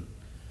navel.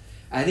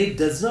 And it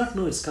does not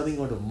know it's coming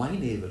out of my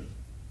navel.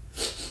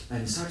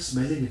 And it starts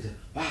smelling it.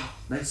 Wow,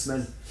 nice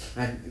smell.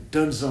 And it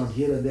turns around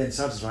here and there and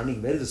starts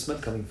running. Where is the smell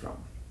coming from?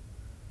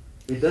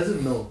 It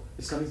doesn't know.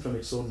 It's coming from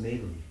its own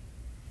navel.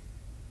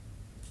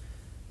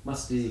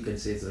 Musk deer, you can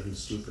say, it's a little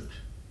stupid.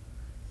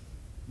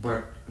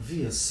 But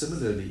we are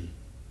similarly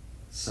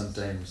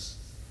sometimes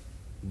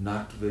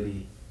not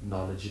very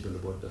knowledgeable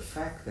about the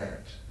fact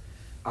that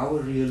our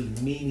real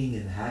meaning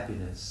and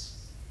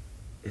happiness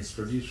is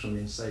produced from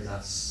inside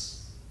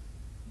us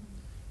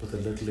with a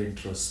little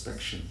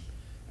introspection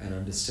and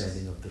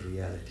understanding of the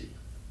reality.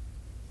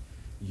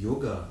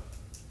 Yoga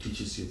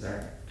teaches you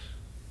that.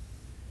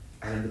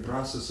 And in the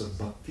process of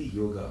Bhakti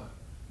Yoga,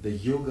 the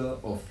yoga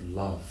of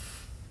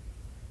love,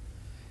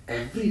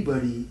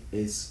 everybody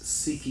is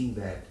seeking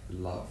that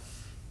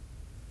love.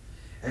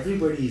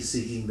 Everybody is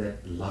seeking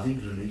that loving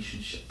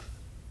relationship.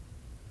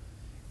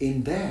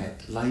 In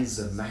that lies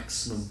the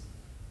maximum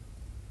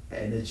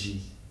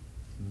energy,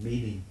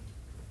 meaning,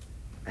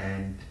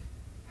 and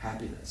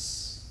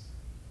happiness.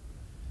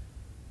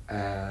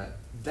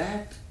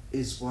 That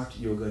is what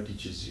yoga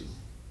teaches you.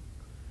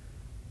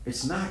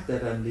 It's not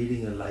that I'm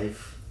leading a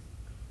life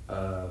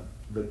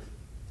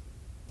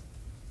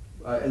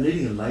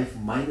leading a life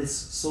minus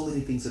so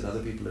many things that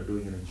other people are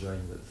doing and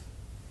enjoying with.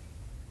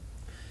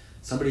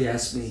 Somebody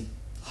asked me,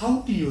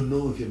 how do you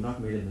know if you've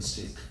not made a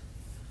mistake?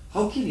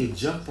 How can you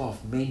jump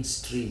off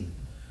mainstream?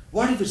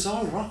 What if it's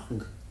all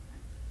wrong?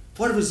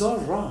 What if it's all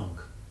wrong?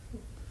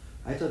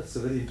 I thought it's a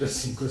very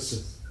interesting question.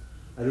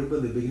 I remember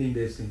in the beginning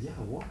days thinking, yeah,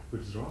 what if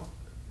it's wrong?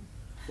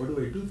 What do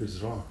I do if it's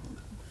wrong?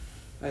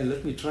 And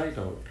let me try it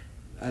out.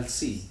 I'll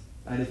see.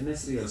 And if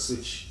necessary, I'll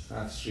switch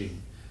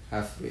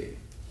halfway.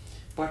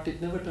 But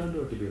it never turned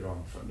out to be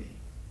wrong for me.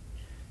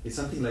 It's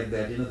something like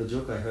that. You know, the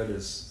joke I heard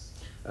is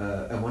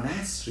a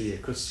monastery, a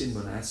Christian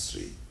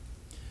monastery,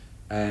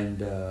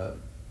 and a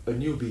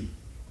newbie,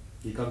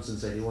 he comes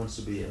inside, he wants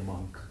to be a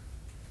monk.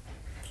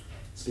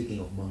 Speaking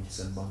of monks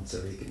and monks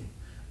awakening,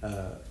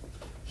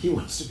 he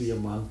wants to be a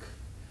monk.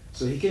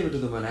 So he came into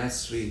the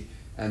monastery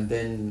and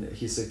then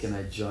he said, can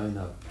I join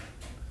up?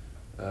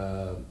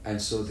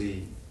 And so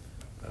the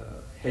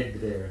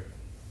head there,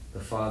 the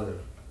father,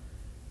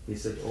 he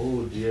said,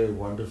 oh dear,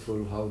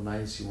 wonderful, how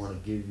nice, you want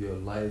to give your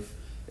life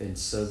in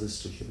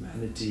service to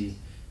humanity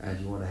and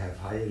you want to have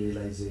higher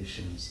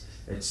realizations.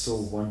 It's so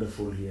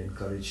wonderful, he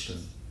encouraged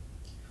him.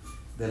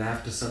 Then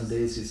after some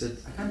days he said,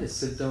 I can't just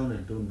sit down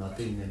and do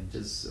nothing and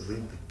just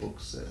read the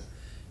books.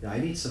 I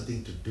need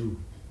something to do.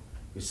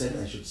 You said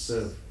I should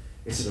serve.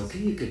 He said, okay,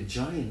 you can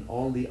join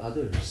all the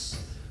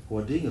others who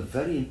are doing a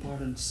very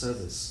important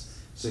service.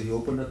 So he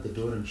opened up the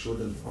door and showed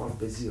them all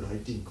busy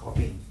writing,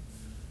 copying.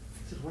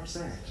 I said, what's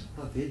that?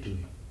 What are they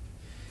doing?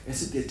 I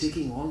said, they're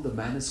taking all the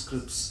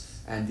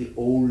manuscripts and the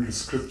old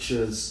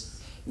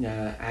scriptures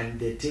and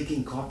they're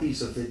taking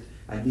copies of it,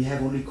 and we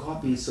have only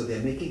copies, so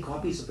they're making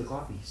copies of the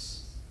copies.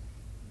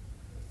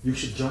 You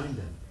should join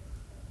them.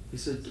 He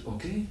said,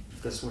 okay,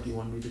 if that's what you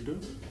want me to do.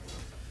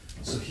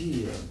 So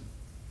he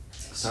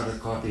started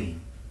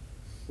copying.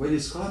 When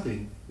he's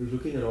copying, he's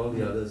looking at all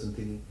the others and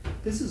thinking,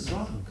 this is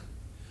wrong.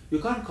 You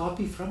can't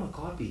copy from a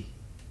copy.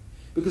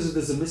 Because if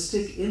there's a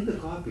mistake in the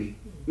copy,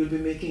 you'll be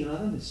making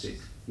another mistake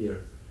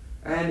here.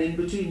 And in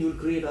between, you'll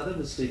create other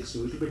mistakes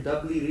too. It will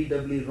be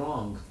doubly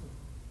wrong.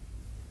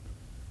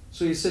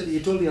 So he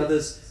told the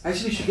others,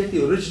 actually you should get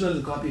the original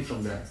and copy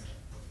from that.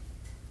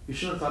 You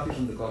should not copy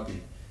from the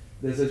copy.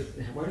 They said,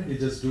 why don't you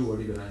just do what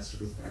you've been asked to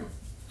do?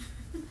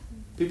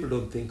 People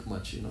don't think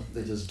much,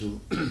 they just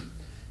do.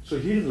 So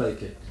he didn't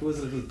like it. He was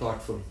a little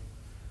thoughtful.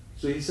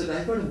 So he said,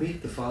 I've got to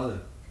meet the father.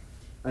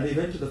 And he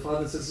went to the father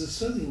and said, it's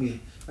disturbing me.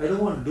 I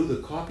don't want to do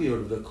the copy out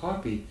of the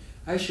copy.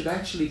 I should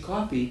actually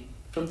copy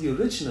from the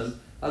original,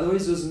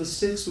 otherwise those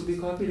mistakes will be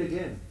copied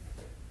again.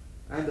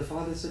 And the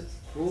father said,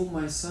 oh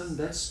my son,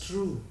 that's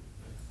true.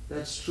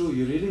 That's true.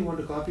 You really want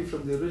to copy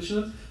from the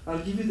original? I'll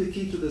give you the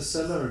key to the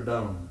cellar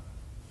down.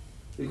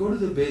 You go to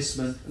the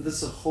basement and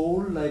there's a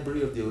whole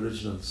library of the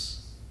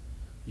originals.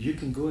 You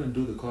can go and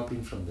do the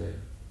copying from there.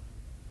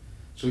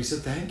 So he said,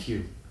 thank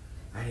you.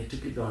 And he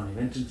took it down. He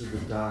went into the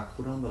dark,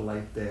 put on the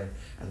light there,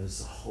 and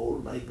there's a whole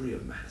library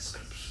of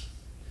manuscripts.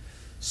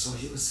 So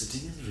he was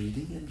sitting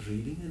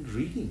and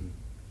reading.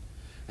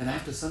 And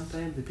after some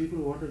time, the people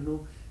wanted to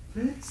know,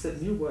 where is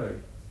that new boy?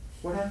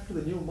 What happened to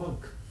the new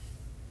monk?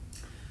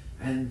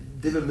 And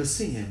they were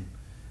missing him.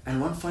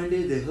 And one fine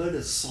day, they heard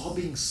a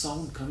sobbing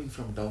sound coming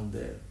from down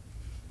there.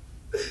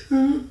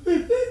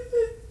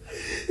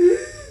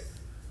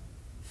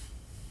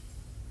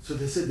 So So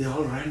they said they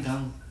all ran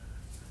down.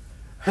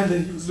 And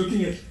then he was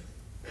looking at,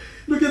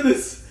 look at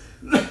this,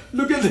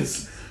 look at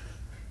this.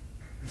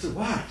 I said,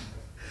 what?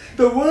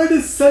 The word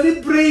is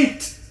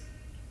celebrate.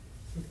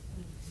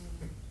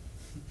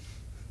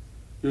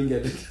 You didn't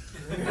get it.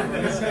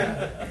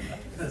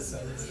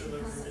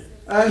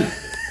 And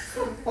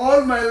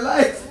all my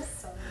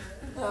life,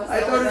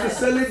 I thought it was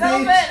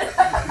celebrate.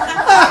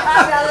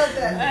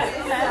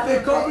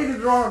 They copied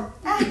it wrong.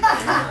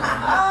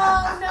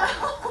 Oh no!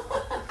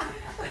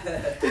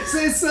 It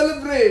says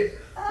celebrate.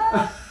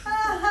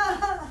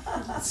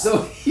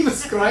 So he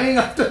was crying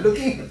after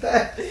looking at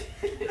that.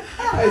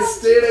 I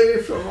stayed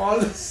away from all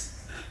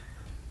this.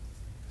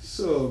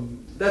 So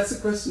that's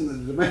the question that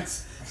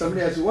remains.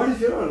 Somebody asks, what if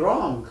you're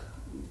wrong?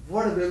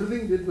 What if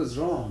everything you did was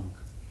wrong?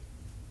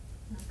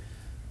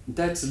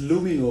 That's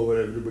looming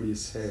over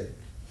everybody's head.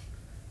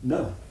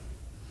 No.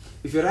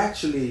 If you're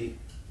actually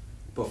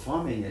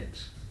performing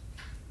it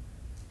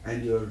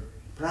and you're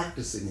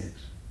practicing it,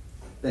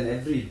 then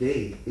every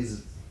day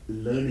is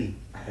learning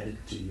added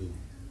to you.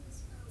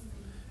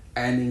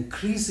 And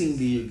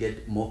increasingly you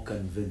get more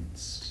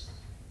convinced.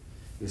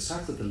 You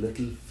start with a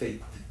little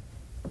faith.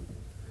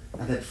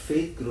 And that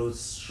faith grows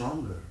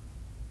stronger.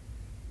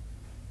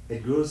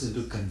 It grows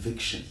into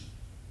conviction.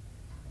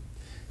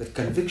 That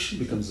conviction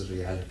becomes a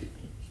reality.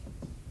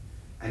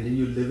 And then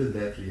you live in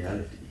that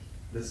reality.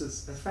 This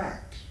is a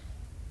fact.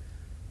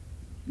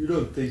 You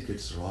don't think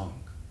it's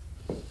wrong.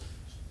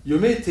 You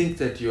may think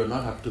that you're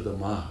not up to the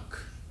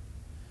mark,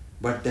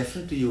 but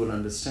definitely you will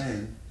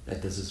understand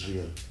that this is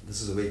real.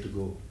 This is the way to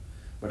go.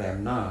 But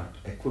I'm not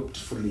equipped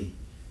fully,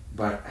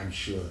 but I'm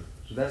sure.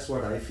 So that's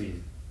what I feel.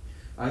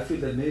 I feel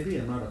that maybe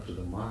I'm not up to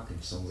the mark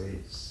in some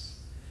ways,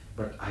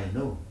 but I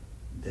know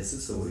this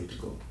is the way to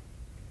go.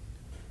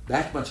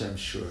 That much I'm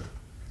sure.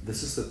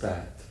 This is the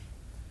path.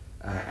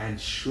 And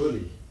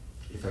surely,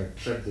 if I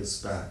tread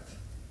this path,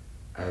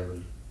 I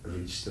will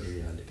reach the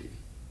reality.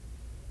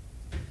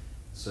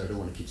 So I don't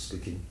want to keep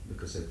speaking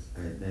because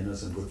I know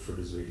some good food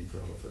is waiting for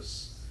all of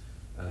us.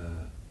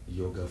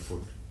 Yoga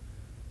food.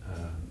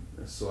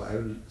 So I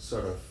will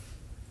sort of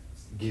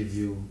give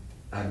you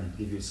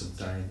some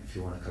time if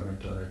you want to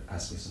comment on it,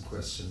 ask me some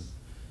questions,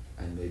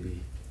 and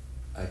maybe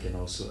I can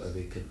also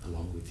awaken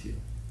along with you.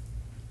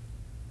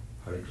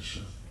 Hare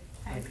Krishna.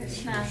 Hare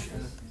Krishna.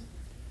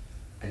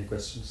 Any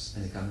questions?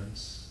 Any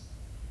comments?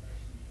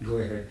 Go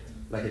ahead.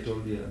 Like I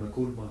told you, I'm a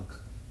cool monk.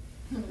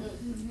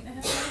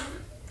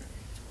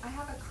 I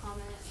have a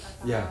comment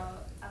about Yeah.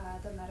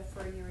 The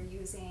metaphor you were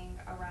using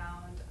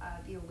around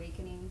the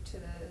awakening to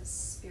the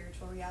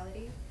spiritual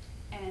reality.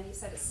 And you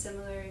said it's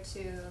similar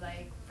to,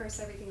 like, first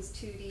everything's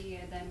 2D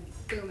and then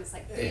boom, it's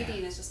like 3D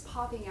and it's just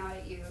popping out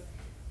at you.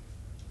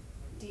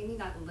 Do you mean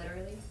that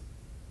literally?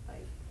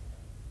 Like,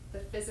 the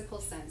physical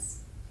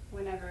sense,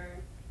 whenever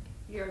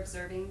you're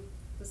observing,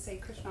 let's say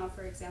Krishna,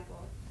 for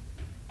example,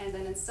 and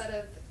then instead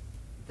of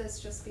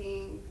this just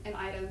being an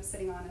item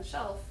sitting on a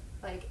shelf,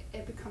 like,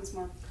 it becomes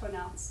more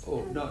pronounced.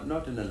 Oh,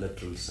 not in a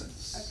literal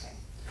sense. Okay.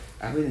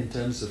 I mean in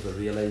terms of a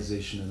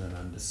realization and an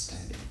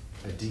understanding,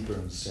 a deeper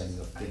understanding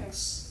of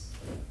things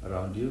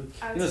around you.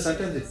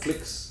 Sometimes it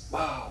clicks.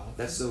 Wow,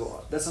 that's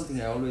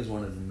something I always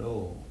wanted to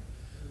know.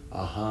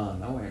 Aha,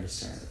 now I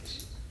understand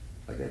it.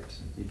 Like that.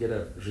 You get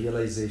a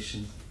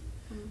realization.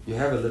 You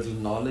have a little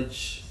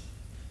knowledge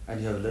and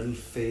you have a little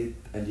faith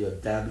and you're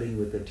dabbling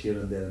with it here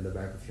and there in the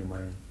back of your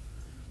mind.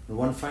 And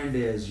one fine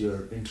day as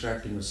you're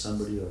interacting with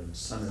somebody or in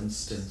some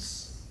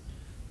instance,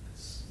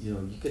 you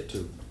get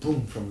to,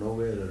 boom, from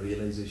nowhere a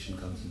realization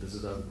comes, and this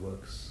is how it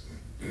works.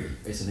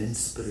 It's an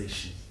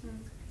inspiration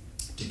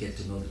to get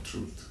to know the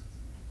truth.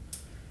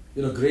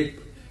 Great,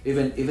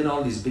 even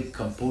all these big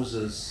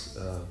composers,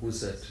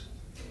 who's that?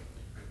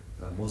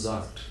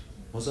 Mozart.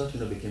 Mozart,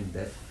 became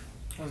deaf.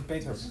 It was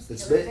Beethoven.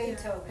 It's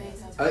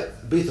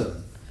Beethoven.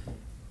 Beethoven,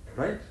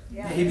 right?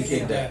 Yeah. He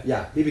became deaf.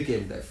 Yeah, he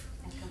became deaf.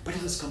 But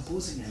he was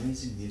composing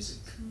amazing music.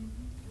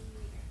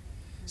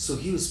 So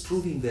he was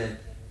proving that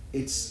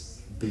it's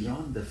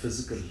beyond the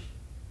physical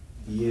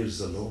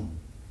ears alone.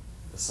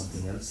 There's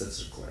something else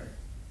that's required.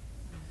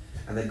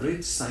 And a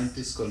great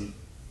scientist called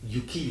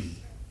Yukil,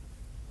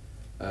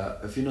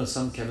 if you know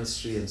some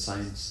chemistry and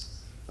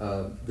science,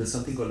 there's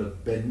something called a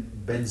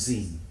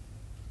benzene.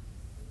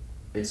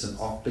 It's an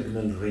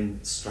octagonal ring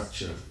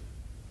structure.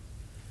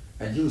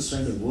 And he was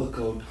trying to work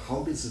out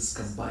how does this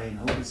combine,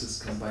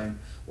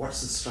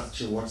 what's the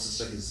structure,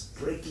 He's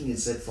breaking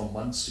his head for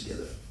months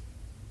together.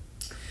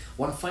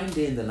 One fine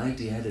day in the night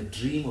he had a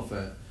dream of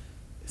a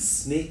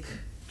snake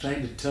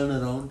trying to turn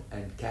around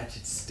and catch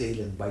its tail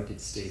and bite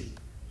its tail.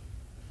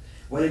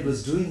 While it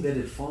was doing that,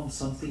 it formed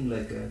something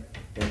like a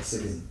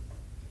hexagon.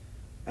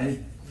 And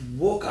he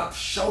woke up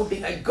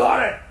shouting, I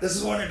got it! This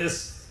is what it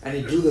is! And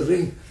he drew the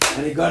ring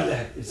and he got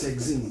that. It's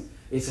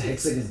a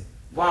hexagon.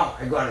 Wow,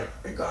 I got it.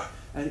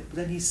 And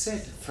then he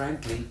said,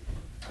 frankly,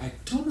 I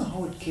don't know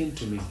how it came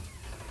to me.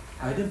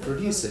 I didn't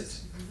produce it.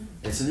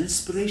 It's an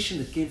inspiration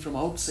that came from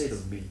outside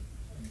of me.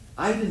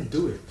 I didn't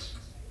do it.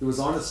 He was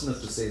honest enough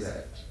to say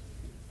that.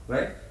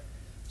 Right?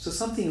 So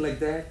something like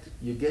that,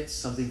 you get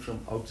something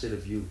from outside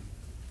of you.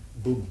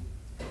 boom,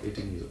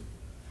 hitting you,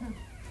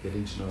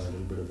 getting to know a little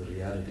bit of the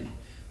reality.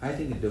 I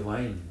think a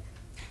divine,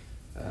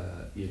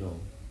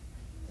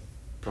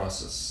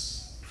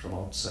 process from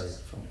outside,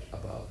 from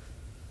above,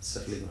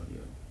 settling on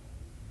you.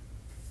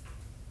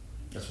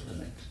 That's what I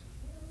meant.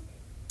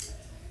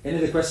 Any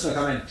other question or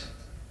comment?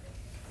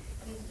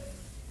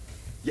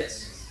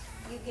 Yes.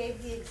 You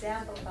gave the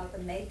example about the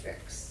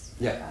matrix.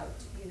 Yeah. About,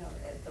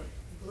 the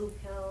blue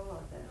pill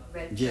or the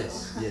red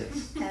Yes, pill.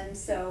 yes. And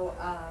so,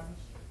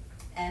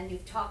 and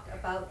you've talked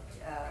about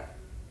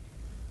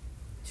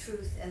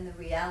truth and the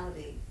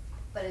reality,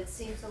 but it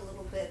seems a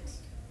little bit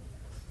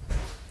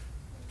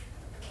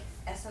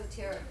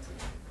esoteric to me.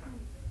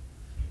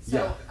 So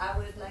Yeah. I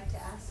would like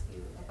to ask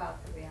you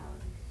about the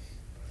reality.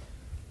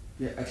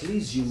 Yeah, at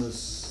least you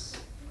must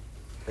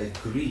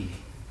agree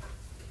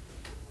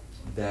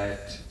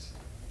that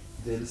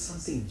there is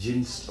something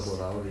jinxed about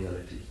our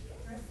reality.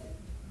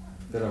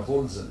 There are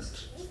holes in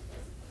it.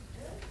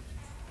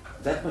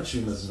 That much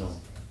we must know,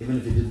 even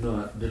if we did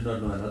not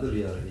know another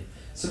reality.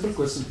 Simple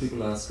question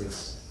people ask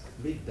is,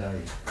 we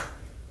die,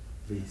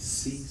 we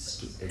cease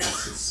to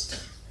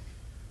exist,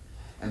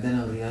 and then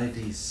our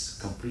reality is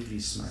completely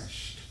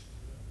smashed.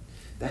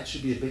 That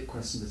should be a big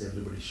question that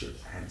everybody should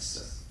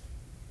answer.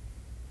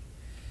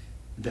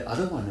 The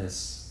other one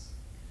is,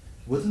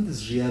 within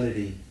this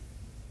reality,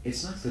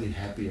 it's not very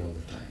happy all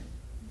the time.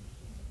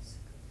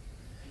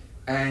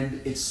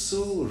 And it's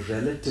so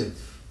relative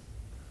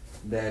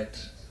that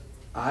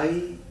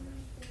I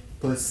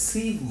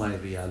perceive my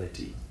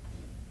reality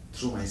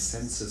through my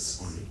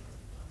senses only,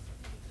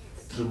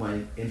 through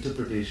my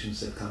interpretations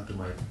that come to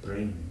my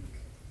brain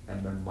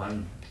and my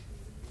mind.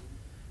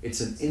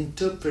 It's an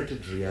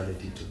interpreted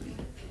reality to me.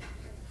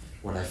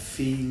 What I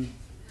feel,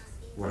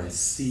 what I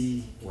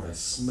see, what I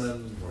smell,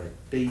 what I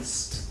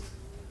taste.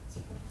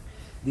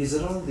 These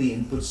are all the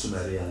inputs to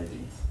my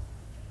reality.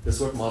 That's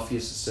what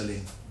Morpheus is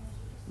telling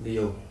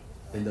Neo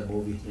in the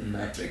movie in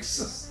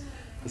Matrix.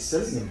 He's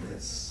telling him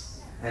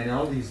this. And in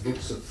all these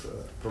books of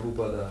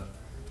Prabhupada,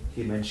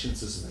 he mentions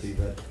this in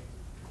Tibet.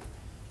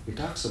 He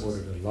talks about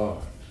it a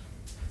lot.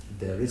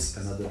 There is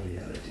another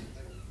reality.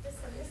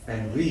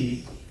 And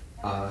we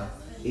are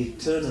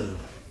eternal,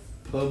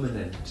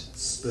 permanent,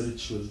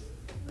 spiritual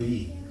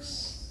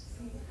beings.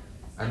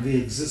 And we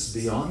exist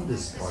beyond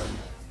this body,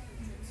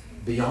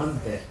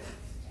 beyond death.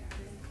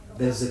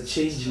 There's a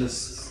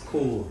changeless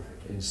core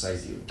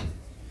inside you.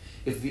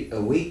 If we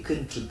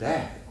awaken to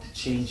that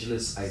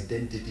changeless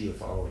identity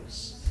of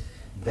ours,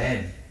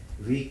 then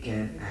we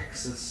can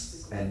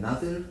access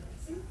another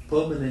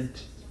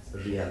permanent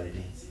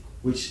reality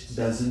which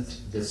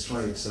doesn't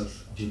destroy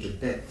itself due to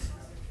death.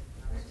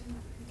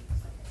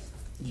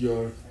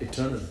 You're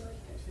eternal.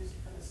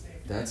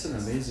 That's an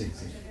amazing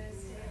thing.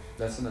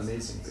 That's an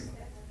amazing thing.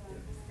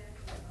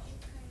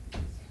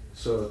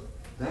 So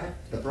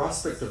the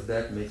prospect of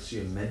that makes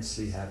you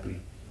immensely happy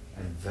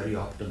and very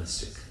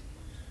optimistic.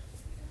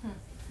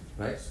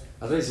 Right?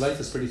 Otherwise life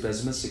is pretty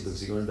pessimistic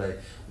because you're going to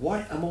die.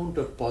 What amount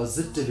of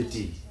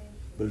positivity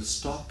will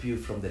stop you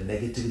from the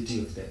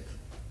negativity of death?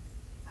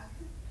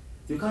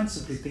 You can't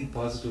simply think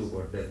positive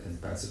about death and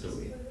pass it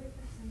away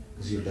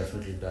because you'll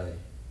definitely die.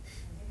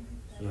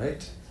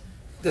 Right?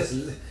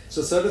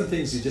 So certain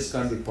things you just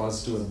can't be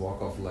positive and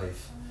walk off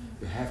life.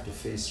 You have to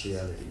face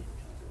reality.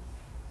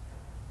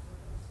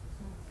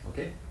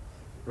 Okay?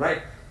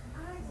 Right?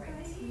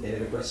 Any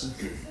other questions?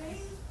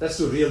 Let's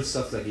do real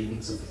stuff like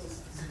eating something.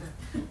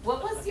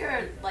 What was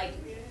your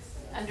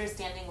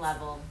understanding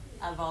level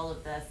of all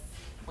of this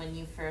when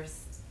you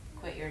first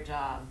quit your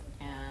job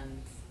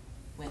and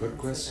went Good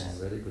into question, this?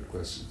 very good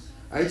question.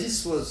 I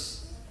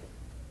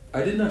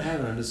did not have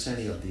an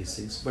understanding of these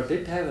things, but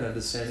did have an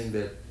understanding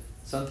that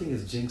something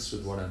is jinxed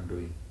with what I'm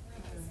doing.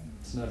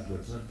 It's not good,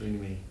 it's not bringing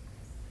me.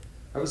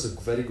 I was a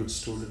very good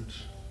student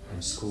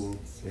in school,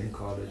 in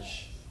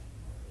college,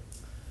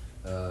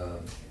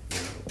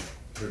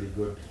 pretty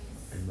good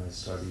in my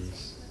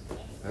studies.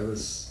 I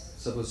was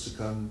supposed to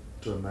come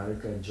to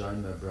America and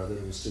join my brother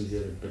who's still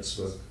here in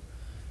Pittsburgh.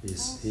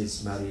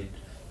 He's married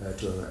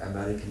to an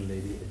American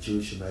lady, a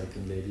Jewish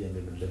American lady, and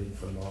they've been living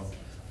for long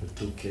with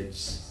 2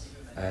 kids.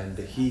 And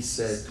he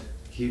said,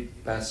 he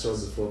passed out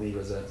before me, he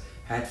was a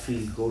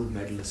Hatfield gold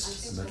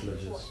medalist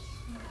metallurgist.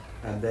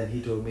 And then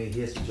he told me he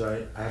has to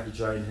join, I have to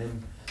join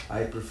him.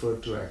 I prefer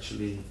to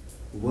actually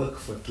work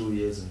for 2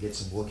 years and get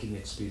some working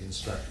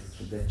experience,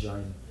 and then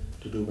join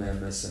to do my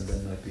MS and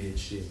then my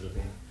PhD,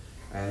 everything.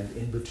 And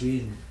in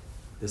between,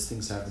 these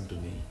things happened to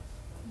me.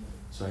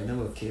 So I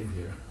never came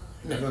here,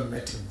 never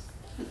met him.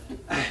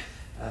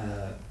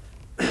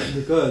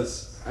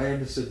 Because I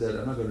understood that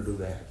I'm not going to do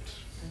that.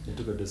 I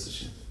took a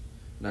decision,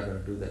 I'm not going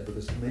to do that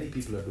because many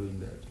people are doing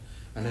that.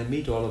 And I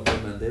meet all of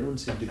them and they don't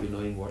seem to be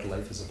knowing what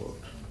life is about.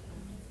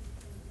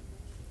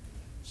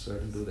 So I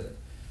didn't do that.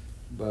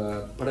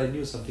 But I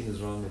knew something is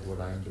wrong with what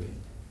I'm doing.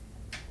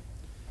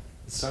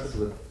 It started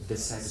with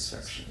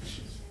dissatisfaction.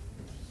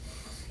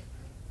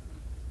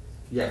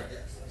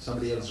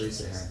 Somebody else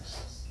raised their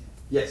hands.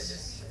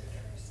 Yes.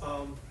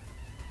 I'm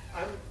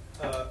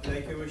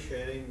like you were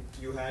sharing,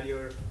 you had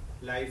your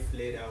life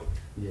laid out.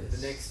 Yes.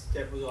 The next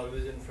step was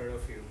always in front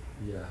of you.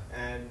 Yeah.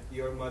 And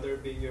your mother,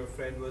 being your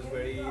friend, was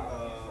very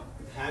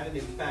had an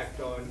impact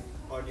on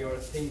your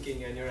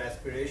thinking and your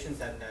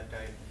aspirations at that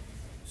time.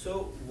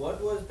 So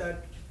what was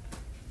that?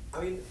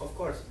 I mean, of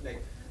course,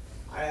 like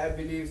I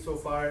believe so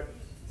far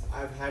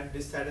I've had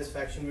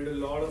dissatisfaction with a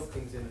lot of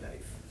things in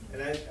life,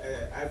 and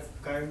I've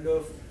kind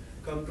of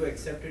come to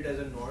accept it as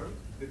a norm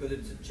because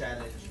it's a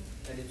challenge,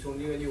 and it's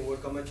only when you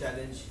overcome a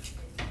challenge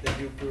that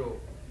you grow.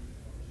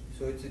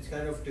 So it's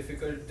kind of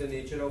difficult, the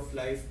nature of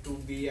life, to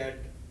be at,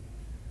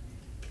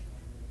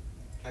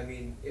 I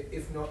mean,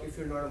 if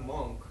you're not a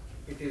monk,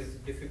 it is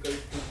difficult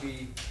to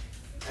be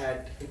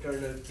at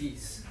eternal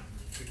peace,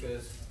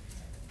 because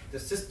the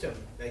system,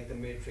 like the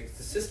matrix,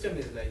 the system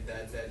is like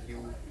that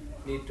you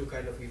need to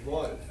kind of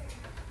evolve.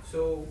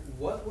 So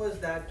what was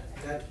that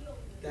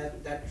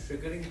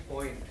triggering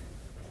point,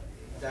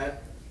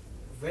 that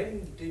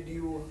when did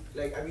you,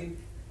 like, I mean,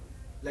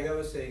 like I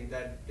was saying,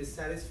 that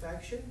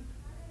dissatisfaction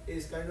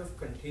is kind of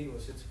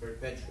continuous, it's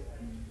perpetual.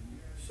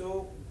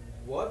 So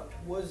what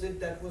was it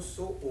that was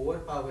so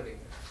overpowering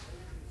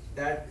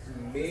that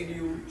made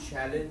you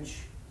challenge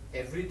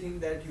everything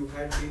that you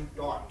had been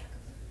taught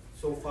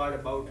so far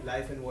about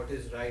life and what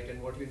is right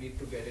and what you need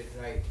to get it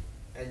right,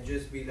 and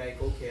just be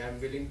like, okay, I'm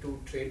willing to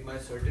trade my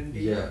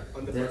certainty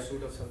on the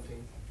pursuit of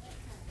something?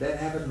 That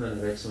happened when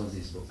I read some of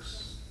these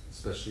books,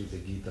 especially the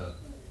Gita.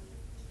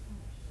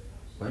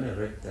 When I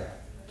read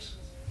that,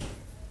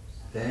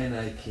 then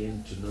I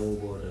came to know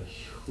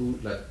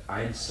about like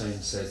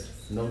Einstein said,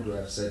 known to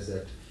have said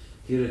that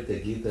he read the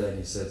Gita and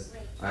he said,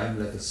 I am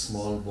like a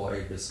small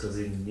boy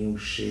discovering new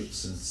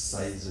shapes and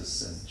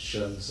sizes and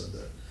shells on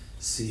the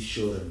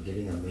seashore and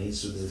getting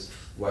amazed with this,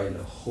 while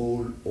a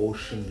whole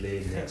ocean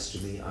lay next to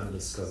me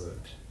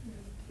undiscovered.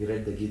 He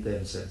read the Gita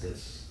and said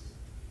this.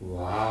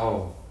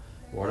 Wow,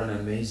 what an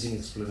amazing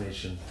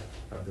explanation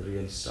of the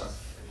real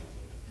stuff.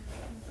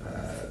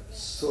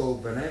 So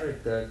when I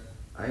read that,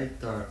 I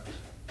thought,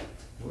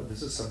 oh,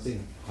 this is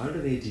something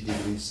 180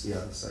 degrees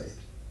the other side.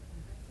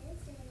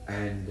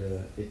 And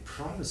it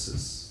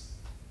promises,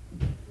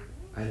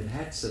 and it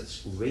had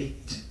such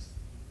weight,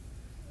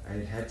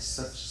 and it had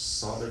such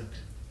solid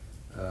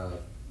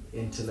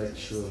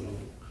intellectual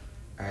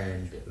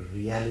and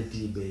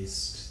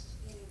reality-based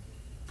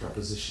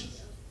proposition,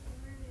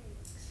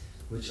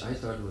 which I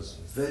thought was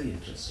very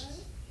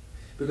interesting.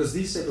 Because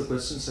these type of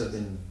questions have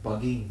been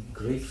bugging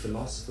great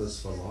philosophers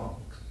for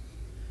long.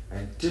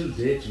 And till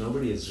date,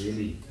 nobody has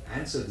really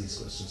answered these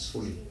questions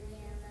fully.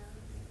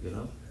 You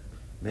know,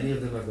 many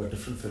of them have got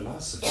different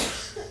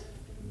philosophies.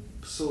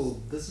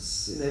 So this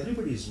is in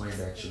everybody's mind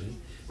actually,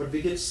 but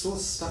we get so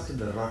stuck in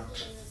the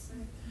rut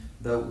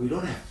that we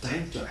don't have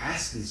time to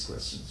ask these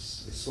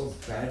questions. We're so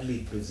badly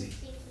busy.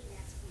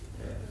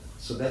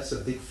 So that's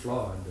a big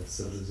flaw in the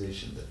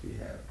civilization that we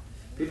have.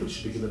 People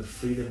should be given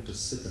freedom to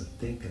sit and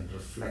think and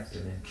reflect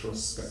and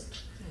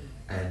introspect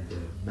and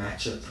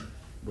match up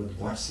with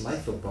what's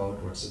life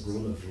about, what's the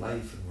goal of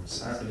life and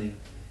what's happening,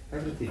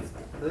 everything.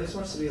 That's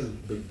what's the real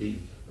big deal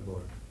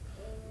about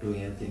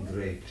doing anything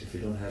great if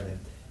you don't have an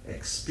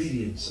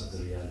experience of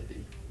the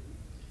reality.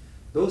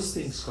 Those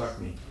things caught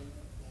me.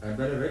 And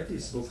when I read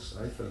these books,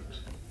 I felt,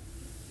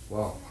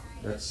 wow,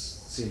 that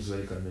seems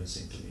very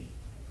convincing to me.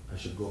 I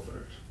should go for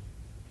it.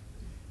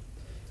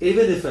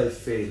 Even if I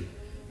fail,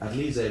 at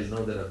least I'll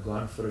know that I've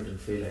gone for it and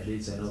failed. At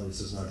least I know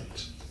this is not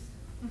it.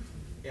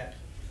 Yeah.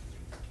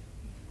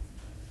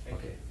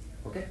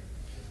 Okay.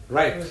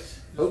 Right.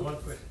 Just one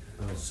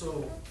question.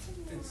 So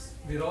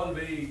we're all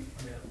very,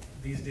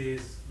 these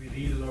days we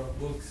read a lot of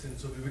books, and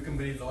so we become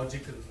very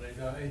logical, right?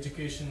 Our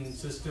education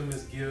system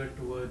is geared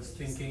towards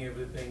thinking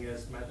everything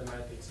as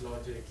mathematics,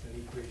 logic,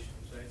 and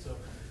equations, right? So,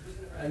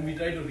 and we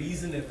try to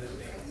reason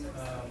everything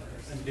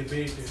and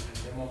debate it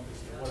and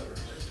democracy, whatever.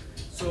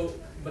 So,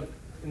 but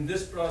in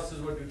this process,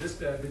 what you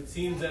described, it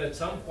seems that at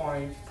some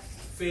point,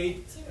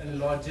 faith and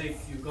logic,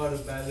 you got to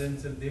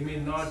balance, and they may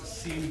not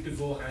seem to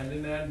go hand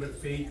in hand, but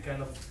faith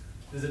kind of,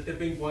 there's a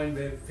tipping point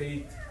where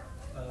faith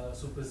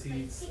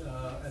supersedes,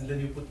 and then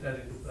you put that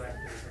into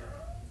practice.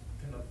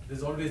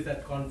 There's always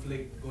that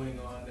conflict going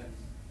on, and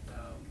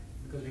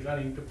because we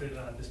can't interpret and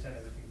understand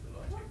everything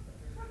through logic.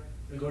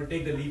 We've got to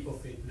take the leap of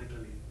faith,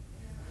 literally.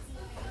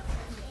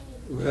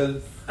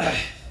 Well,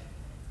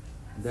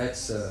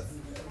 that's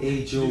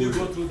age-old. Did you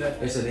go through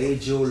that? It's an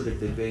age-old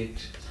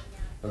debate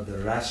of the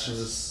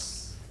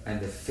rationalists and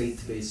the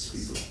faith-based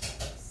people.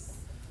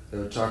 They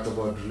will talk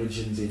about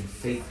religion being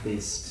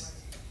faith-based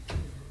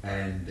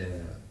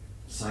and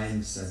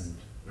science and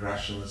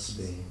rationalists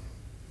being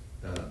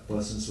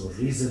persons who are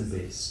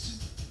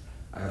reason-based.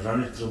 I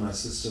run it through my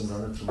system,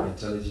 run it through my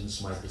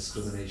intelligence, my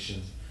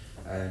discrimination,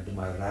 and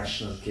my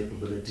rational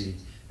capability.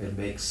 It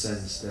makes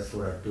sense,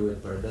 therefore I do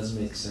it, but it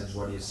doesn't make sense.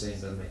 What you're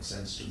saying doesn't make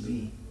sense to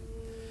me.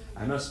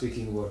 I'm not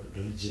speaking about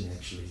religion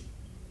actually.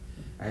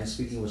 I'm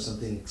speaking about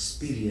something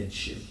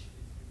experiential.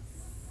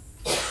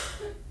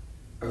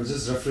 I was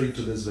just referring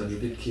to this when you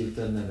did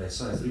Kirtan, and I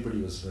saw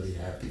everybody was very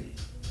happy.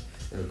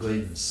 They were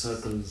going in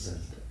circles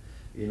and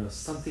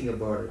something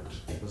about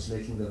it was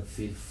making them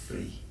feel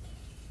free.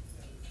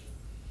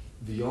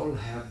 We all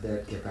have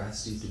that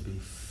capacity to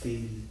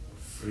feel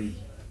free,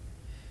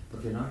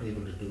 but we're not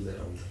able to do that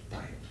all the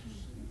time.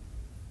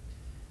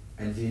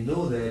 And we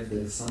know that there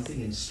is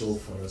something in store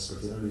for us,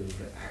 but we're not able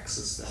to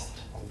access that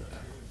all the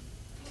time.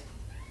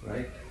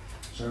 Right?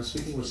 So I'm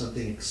speaking about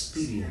something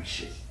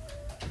experiential.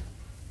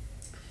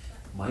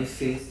 My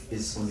faith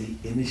is only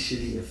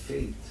initially a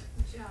faith.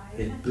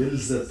 It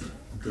builds up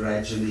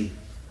gradually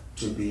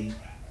to be,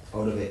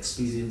 out of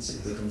experience,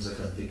 it becomes a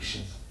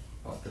conviction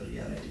of the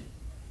reality.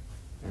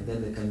 And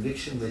then the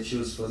conviction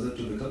matures further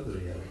to become the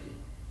reality,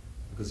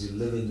 because you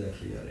live in that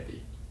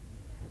reality.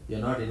 You're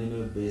not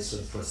anymore based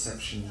on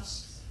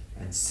perceptions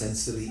and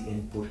sensory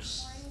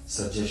inputs,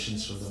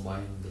 suggestions from the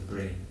mind and the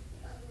brain.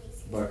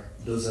 But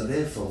those are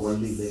there for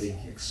worldly living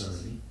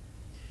externally.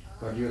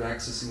 But you're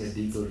accessing a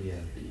deeper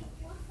reality,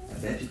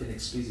 and that you can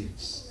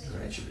experience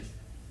gradually.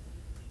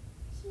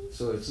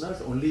 So it's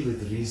not only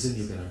with reason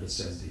you can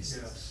understand these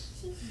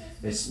things.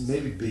 It's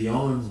maybe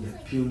beyond the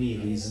puny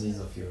reasoning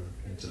of your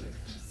intellect.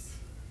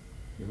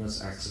 You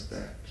must accept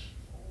that.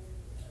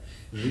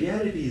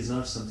 Reality is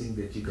not something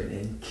that you can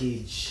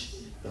encage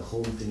the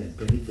whole thing and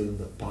bring it within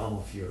the palm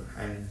of your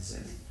hands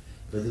and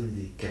within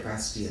the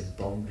capacity and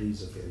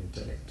boundaries of your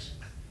intellect.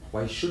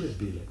 Why should it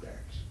be like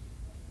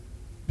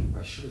that?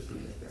 Why should it be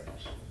like that?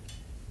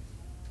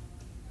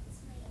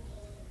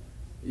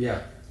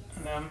 Yeah.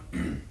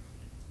 And,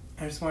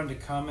 I just wanted to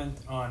comment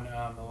on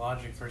the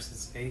logic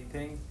versus faith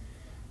thing.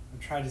 I've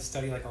tried to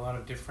study a lot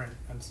of different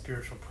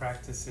spiritual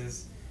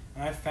practices,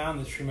 and I found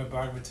the Srimad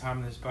Bhagavatam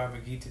and this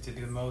Bhagavad Gita to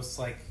be the most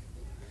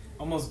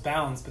almost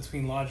balance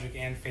between logic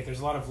and faith.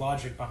 There's a lot of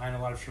logic behind a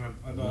lot of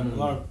a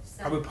lot of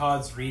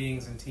Prabhupada's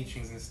readings and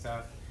teachings and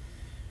stuff,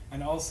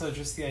 and also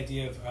just the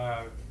idea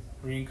of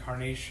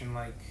reincarnation.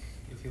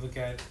 If you look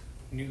at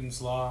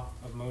Newton's law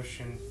of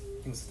motion,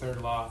 I think it's the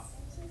third law.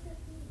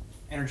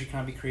 Energy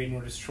cannot be created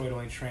nor destroyed,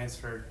 only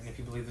transferred. And if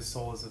you believe the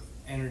soul is of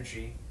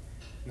energy,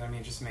 then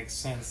it just makes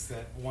sense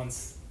that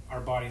once our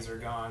bodies are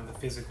gone, the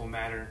physical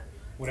matter,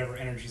 whatever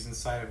energy's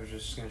inside of it,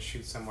 is just going to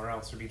shoot somewhere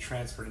else or be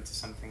transferred into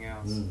something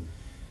else.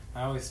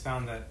 I always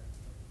found that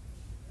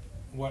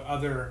what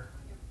other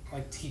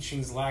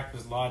teachings lacked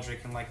was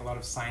logic and a lot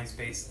of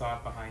science-based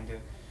thought behind it.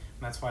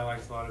 And that's why I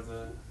liked a lot of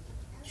the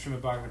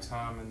Srimad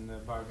Bhagavatam and the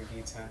Bhagavad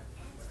Gita.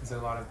 Because a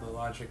lot of the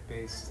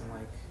logic-based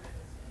and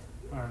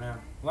I don't know.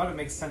 A lot of it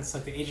makes sense,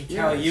 the Age of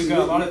Kali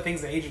Yuga. A lot of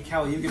things the Age of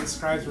Kali Yuga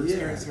describes we're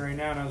experiencing right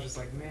now, and I was just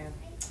man.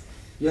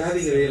 You're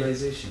having a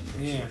realization.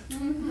 Yeah.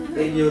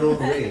 In your own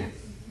way.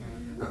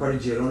 According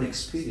to your own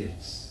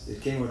experience.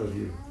 It came out of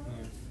you.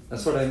 Yeah.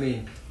 That's what I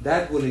mean.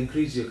 That will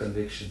increase your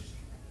conviction.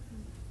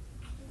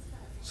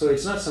 So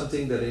it's not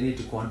something that I need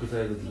to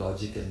quantify with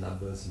logic and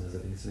numbers and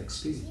everything. It's an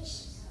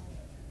experience.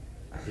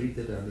 I read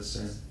that, I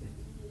understand.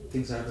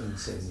 Things happen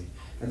inside me.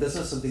 And that's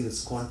not something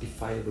that's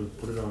quantifiable,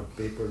 put it on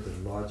paper,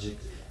 the logic,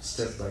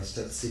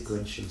 step-by-step,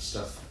 sequential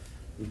stuff.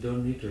 We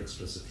don't need to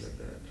express it like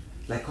that.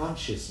 Like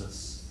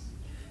consciousness.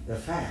 The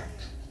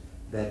fact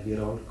that we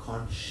are all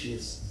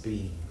conscious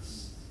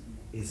beings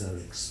is our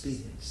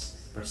experience.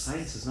 But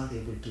science is not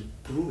able to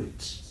prove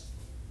it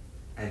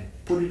and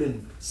put it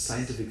in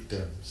scientific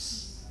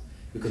terms.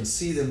 You can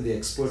see them, the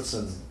experts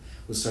on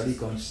who study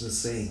consciousness,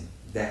 saying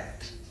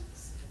that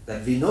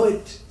we know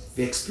it,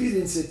 we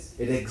experience it,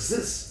 it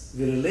exists,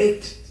 we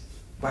relate,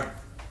 but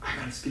I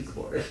can't speak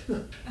about it.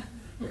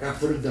 I can't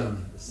put it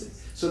down.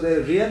 So there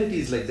are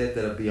realities like that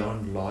are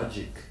beyond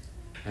logic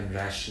and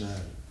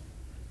rationale.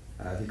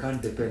 We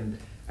can't depend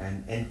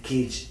and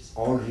encage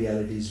all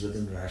realities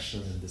within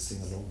rational and this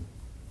thing alone.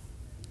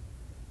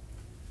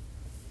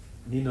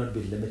 Need not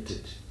be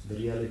limited. The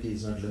reality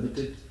is not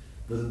limited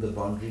within the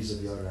boundaries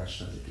of your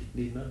rationality.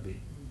 Need not be.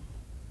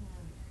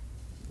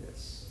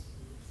 Yes.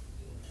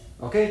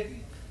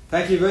 Okay.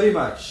 Thank you very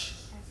much.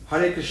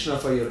 Hare Krishna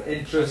for your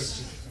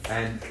interest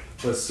and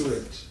pursue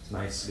it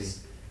nicely.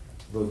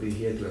 We'll be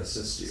here to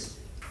assist you.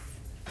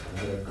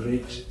 And there are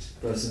great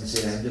persons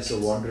here. I'm just a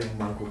wandering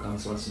monk who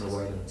comes once in a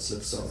while and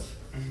slips off.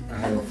 I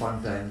have a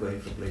fun time going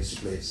from place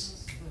to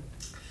place.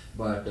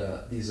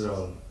 But these are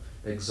all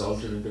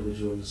exalted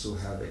individuals who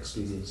have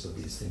experience of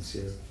these things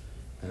here.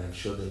 And I'm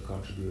sure they'll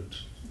contribute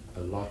a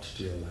lot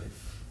to your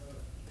life.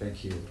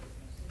 Thank you.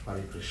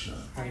 Hare Krishna.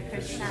 Hare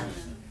Krishna.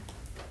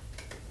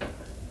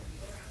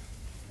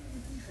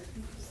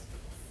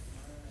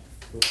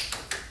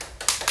 Oops.